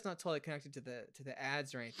 Maybe that's not totally connected to the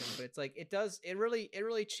ads or anything, but it's like it really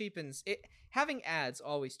cheapens it. Having ads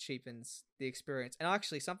always cheapens the experience. And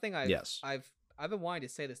actually, something Yes. I've been wanting to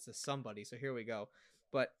say this to somebody, so here we go.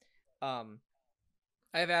 But I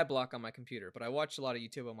have ad block on my computer, but I watch a lot of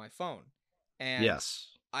YouTube on my phone, and Yes.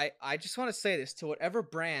 I just want to say this to whatever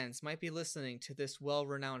brands might be listening to this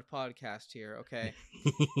well-renowned podcast here, okay?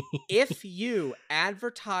 If you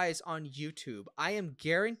advertise on YouTube, I am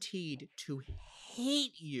guaranteed to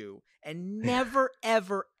hate you and never,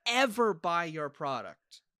 ever, ever buy your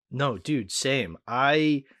product. No, dude, same.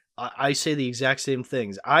 I say the exact same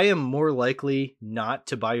things. I am more likely not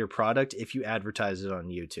to buy your product if you advertise it on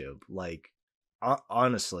YouTube. Like,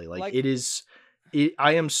 honestly, like it is.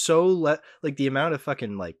 I am so like the amount of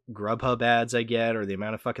fucking like Grubhub ads I get, or the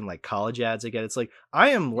amount of fucking like college ads I get. It's like I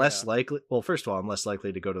am less likely. Well, first of all, I'm less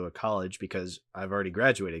likely to go to a college because I've already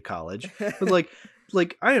graduated college. But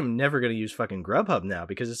like I am never gonna use fucking Grubhub now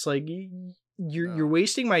because it's like you're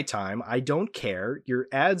wasting my time. I don't care. Your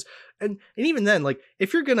ads, and even then, like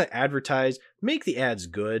if you're gonna advertise, make the ads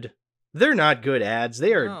good. They're not good ads.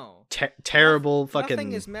 They are terrible. Fucking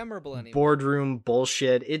nothing is memorable anymore. Boardroom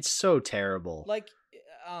bullshit. It's so terrible. Like,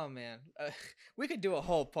 oh man, we could do a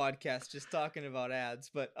whole podcast just talking about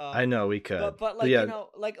ads. But I know we could. But like yeah.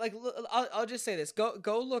 Like I'll just say this. Go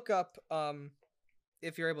look up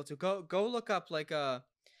if you're able to go look up like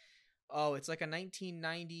it's like a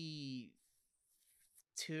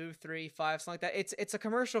 1992, 3, 5, something like that. It's a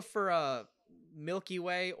commercial for Milky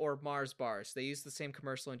Way or Mars bars. They use the same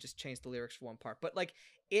commercial and just changed the lyrics for one part. But like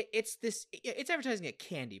it's advertising a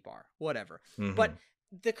candy bar, whatever. Mm-hmm. But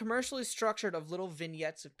the commercial is structured of little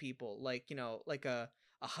vignettes of people, like like a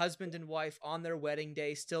husband and wife on their wedding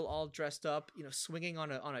day, still all dressed up, swinging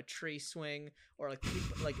on a tree swing, or like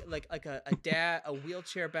like a dad, a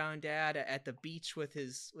wheelchair bound dad at the beach with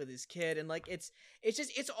his kid, and like it's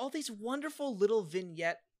all these wonderful little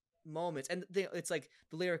vignette moments, and it's like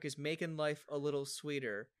the lyric is making life a little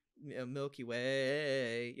sweeter, Milky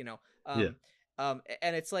Way, and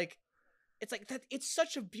it's like that. It's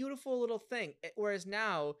such a beautiful little thing. Whereas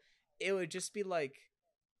now it would just be like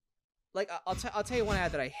I'll tell you one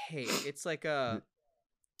ad that I hate. It's like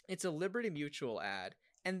it's a Liberty Mutual ad,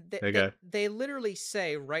 and they literally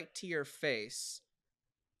say right to your face,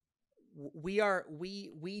 we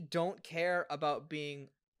don't care about being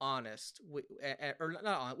honest, or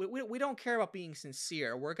not. We don't care about being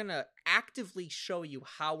sincere. We're gonna actively show you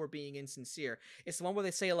how we're being insincere. It's the one where they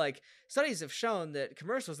say like studies have shown that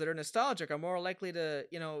commercials that are nostalgic are more likely to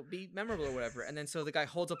be memorable or whatever. And then so the guy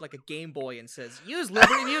holds up like a Game Boy and says, use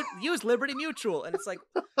Liberty Mutual, and it's like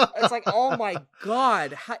oh my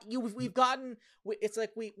god, we've gotten. It's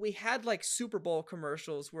like we had like Super Bowl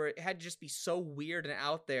commercials where it had to just be so weird and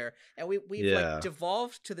out there, and we've like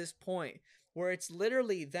devolved to this point where it's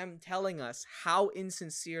literally them telling us how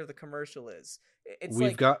insincere the commercial is.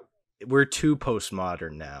 We're too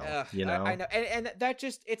postmodern now, I know, and that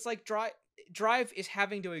just, it's like Drive is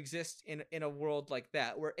having to exist in a world like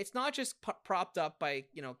that, where it's not just propped up by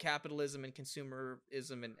capitalism and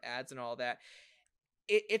consumerism and ads and all that.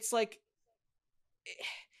 It's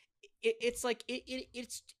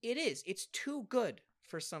too good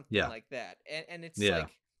for something like that, and it's like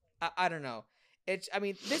I don't know.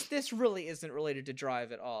 This really isn't related to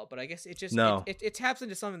Drive at all, but I guess it just it taps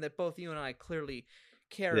into something that both you and I clearly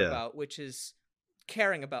care about, which is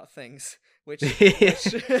caring about things, which no,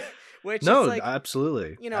 is like,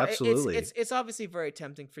 absolutely, absolutely. It's obviously very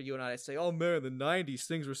tempting for you and I to say, oh man, the 90s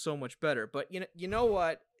things were so much better, but you know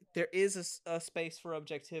what, there is a space for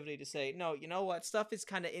objectivity to say, no, you know what, stuff is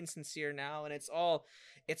kind of insincere now, and it's all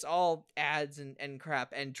ads and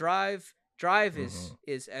crap, and Drive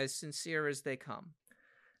is as sincere as they come.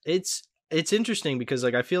 It's interesting because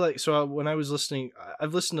like I feel like, so when I was listening,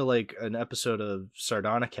 I've listened to like an episode of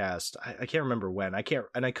Sardonicast. I can't remember when. I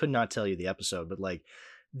could not tell you the episode, but like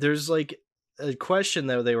there's like a question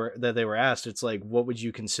that they were asked. It's like, what would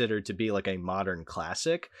you consider to be like a modern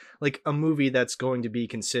classic, like a movie that's going to be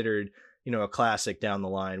considered, a classic down the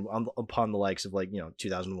line upon the likes of, like,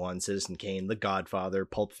 2001, Citizen Kane, The Godfather,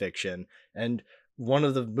 Pulp Fiction, and one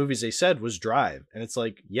of the movies they said was Drive, and it's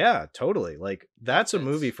like, yeah, totally, like That that's a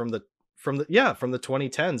movie fits. from the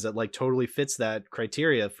 2010s that like totally fits that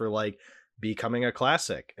criteria for like becoming a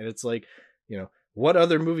classic. And it's like, what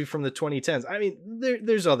other movie from the 2010s? I mean,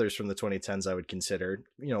 there's others from the 2010s I would consider.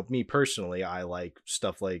 Me personally, I like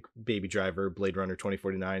stuff like Baby Driver, Blade Runner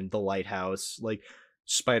 2049, The Lighthouse, like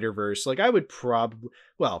Spider-Verse. Like I would probably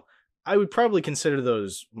consider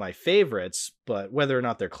those my favorites, but whether or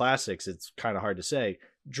not they're classics, it's kind of hard to say.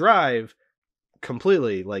 Drive,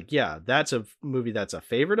 completely, like, yeah, that's a movie that's a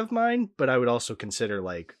favorite of mine, but I would also consider,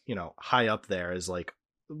 like, high up there as like,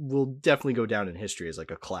 will definitely go down in history as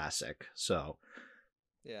like a classic. So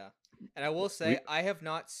Yeah. And I will say we I have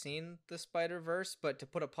not seen the Spider-Verse, but to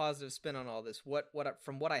put a positive spin on all this,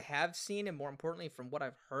 from what I have seen, and more importantly from what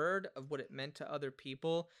I've heard of what it meant to other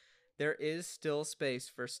people, there is still space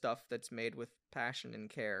for stuff that's made with passion and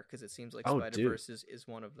care, because it seems like oh, dude, Spider-Verse is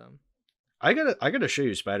one of them. I gotta show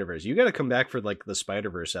you Spider-Verse. You gotta come back for like the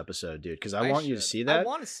Spider-Verse episode, dude, because I I want you to should. see I that.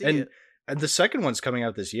 want to see and it. and the second one's coming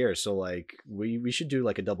out this year, so like we should do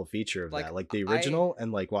like a double feature of Like that, like the I original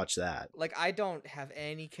and like watch that. I don't have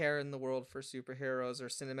any care in the world for superheroes or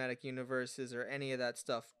cinematic universes or any of that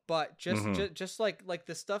stuff. But Hmm. just like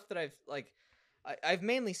the stuff that I've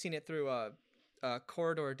mainly seen it through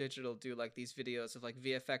Corridor Digital do like these videos of like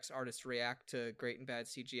VFX artists react to great and bad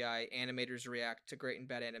CGI, animators react to great and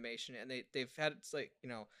bad animation, and they've had, it's like,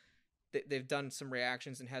 they've done some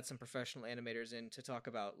reactions and had some professional animators in to talk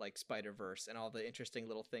about like Spider-Verse and all the interesting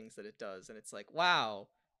little things that it does, and it's like, wow,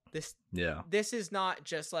 this Yeah. this is not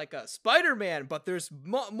just like a Spider-Man, but there's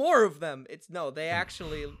more of them. It's no, they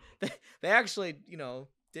actually,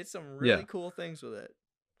 did some Yeah, really cool things with it.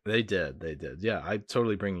 they did. Yeah, I'm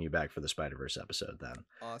totally bringing you back for the Spider-Verse episode then.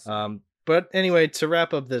 Awesome. But anyway, to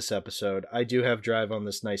wrap up this episode, I do have Drive on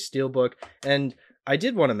this nice steelbook, and I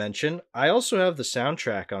did want to mention I also have the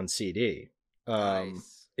soundtrack on CD. Um,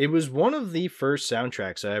 Nice. it was one of the first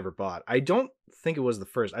soundtracks I ever bought. I don't think it was the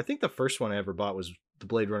first. I think the first one I ever bought was the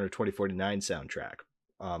Blade Runner 2049 soundtrack,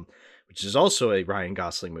 um, which is also a Ryan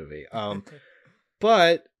Gosling movie.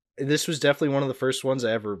 But this was definitely one of the first ones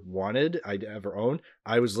I'd ever owned.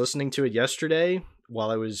 I was listening to it yesterday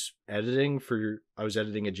while I was editing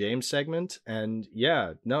a James segment, and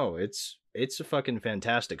yeah, no, it's a fucking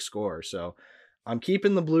fantastic score. So I'm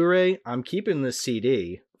keeping the Blu-ray, I'm keeping the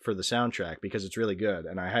CD for the soundtrack because it's really good,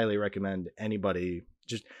 and I highly recommend anybody,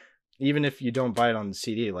 just even if you don't buy it on the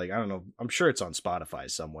CD, like, I don't know, I'm sure it's on Spotify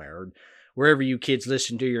somewhere or wherever you kids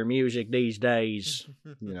listen to your music these days,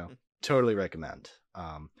 you know, totally recommend.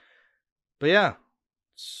 But yeah,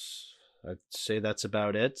 I'd say that's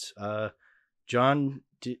about it. John,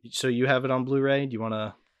 so you have it on Blu-ray. Do you want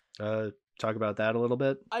to talk about that a little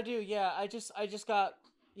bit? I do, yeah. I just got,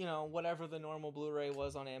 whatever the normal Blu-ray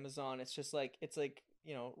was on Amazon. It's like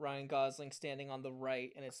Ryan Gosling standing on the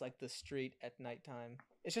right, and it's like the street at nighttime.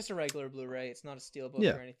 It's just a regular Blu-ray. It's not a steelbook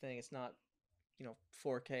Yeah. or anything. It's not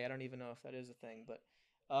 4K. I don't even know if that is a thing, but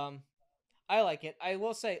um I like it. I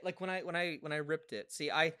will say, like, when I ripped it.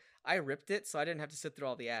 See, I ripped it so I didn't have to sit through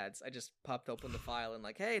all the ads. I just popped open the file and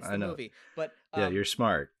like, hey, it's I the know. movie. But Yeah, you're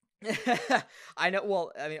smart. I know.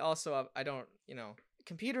 Well, I mean, also I don't.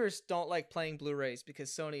 Computers don't like playing Blu-rays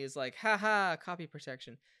because Sony is like, haha, copy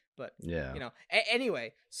protection. But Yeah.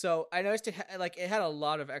 anyway, so I noticed it had a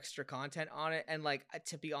lot of extra content on it, and like,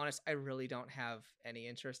 to be honest, I really don't have any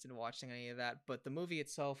interest in watching any of that. But the movie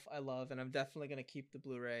itself, I love, and I'm definitely gonna keep the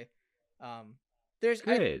Blu-ray. Um,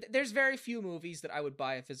 Great. there's very few movies that I would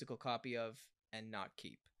buy a physical copy of and not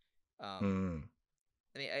keep. Um, Hmm.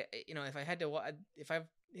 I mean, if I had to if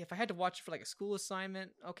I had to watch it for like a school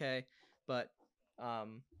assignment, okay, but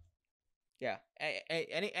um, yeah,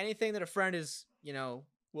 anything that a friend is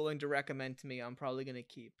willing to recommend to me, I'm probably gonna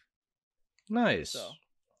keep. Nice. So yeah,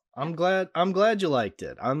 I'm glad you liked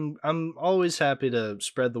it. I'm always happy to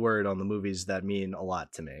spread the word on the movies that mean a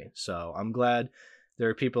lot to me. So I'm glad there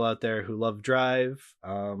are people out there who love Drive.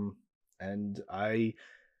 And I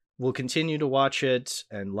will continue to watch it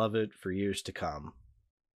and love it for years to come.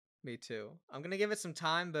 me too. I'm gonna give it some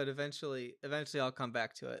time, but eventually I'll come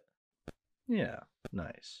back to it. Yeah,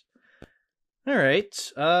 nice. All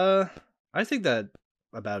right. I think that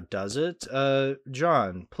about does it.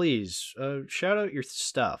 John, please, shout out your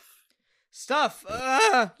stuff. Stuff.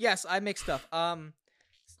 Yes, I make stuff.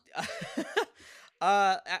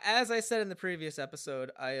 As I said in the previous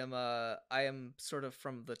episode, I am sort of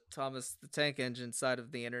from the Thomas the Tank Engine side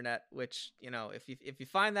of the internet, which, you know, if you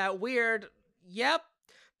find that weird, yep.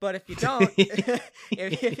 But if you don't,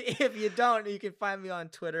 if you don't, you can find me on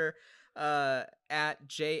Twitter at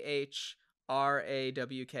JHRAWKS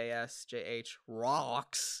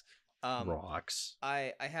Rocks.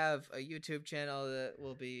 I have a YouTube channel that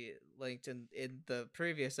will be linked in the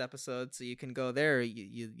previous episode, so you can go there,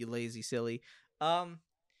 you lazy silly. Yeah,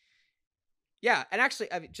 and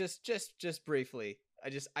actually, I mean, just briefly, I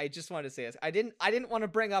just wanted to say this. I didn't want to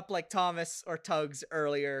bring up like Thomas or Tugs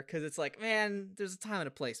earlier because it's like, man, there's a time and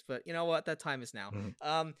a place, but you know what? That time is now.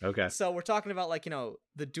 Okay. So we're talking about, like, you know,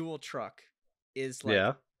 the Duel truck is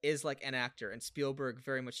like is like an actor, and Spielberg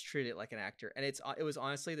very much treated it like an actor, and it was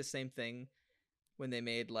honestly the same thing when they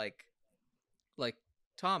made like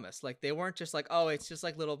Thomas. Like, they weren't just like, oh, it's just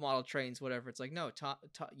like little model trains, whatever. It's like, no,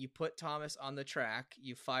 you put Thomas on the track,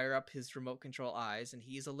 you fire up his remote control eyes, and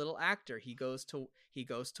he's a little actor. He goes to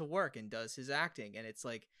work and does his acting, and it's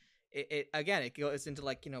like it again, it goes into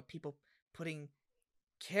like, you know, people putting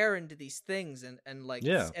care into these things, and like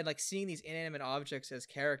and like seeing these inanimate objects as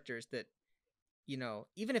characters that, you know,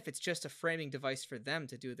 even if it's just a framing device for them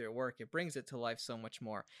to do their work, it brings it to life so much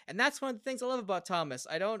more. And that's one of the things I love about Thomas.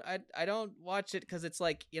 I don't watch it because it's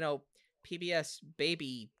like, you know, PBS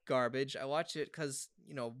baby garbage. I watch it because,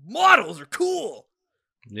 you know, models are cool.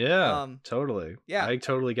 Yeah, totally. Yeah, I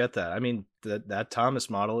totally get that. I mean, that Thomas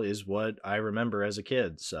model is what I remember as a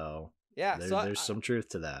kid. So yeah, there's some truth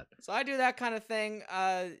to that. So I do that kind of thing.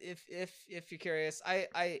 If you're curious,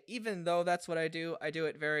 I even though that's what I do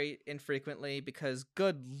it very infrequently because,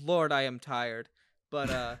 good Lord, I am tired. But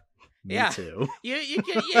Me yeah, too. you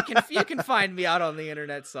can find me out on the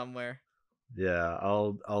internet somewhere. Yeah,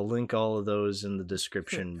 I'll link all of those in the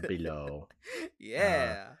description below.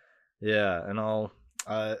 Yeah. Yeah, and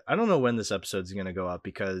I don't know when this episode's gonna go up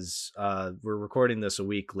because we're recording this a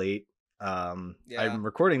week late. I'm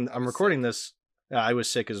recording this. I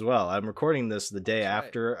was sick as well. I'm recording this the day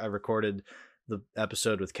after I recorded the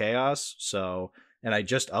episode with Chaos. So, and I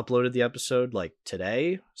just uploaded the episode like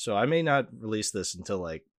today. So I may not release this until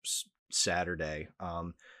like Saturday.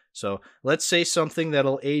 So let's say something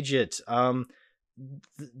that'll age it. The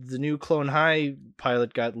new Clone High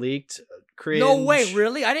pilot got leaked. Cringe. No way,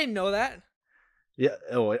 really? I didn't know that. Yeah.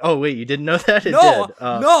 Oh wait, you didn't know that? It no, did.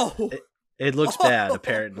 No. It looks bad,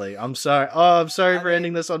 apparently. I'm sorry. Oh, I'm sorry for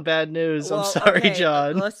ending this on bad news. I'm sorry, okay,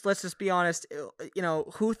 John. Let's just be honest. You know,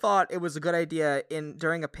 who thought it was a good idea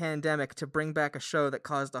during a pandemic to bring back a show that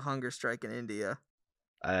caused a hunger strike in India?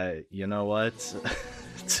 You know what?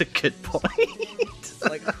 It's a good point.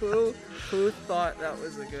 Like, who thought that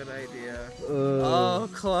was a good idea? Oh,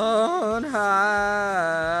 Clone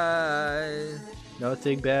High.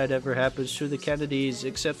 Nothing bad ever happens to the Kennedys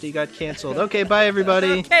except he got canceled. Okay, bye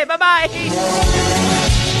everybody. Okay, bye-bye.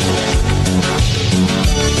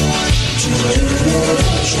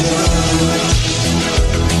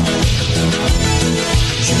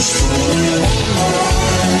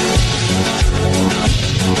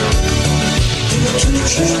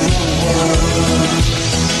 Just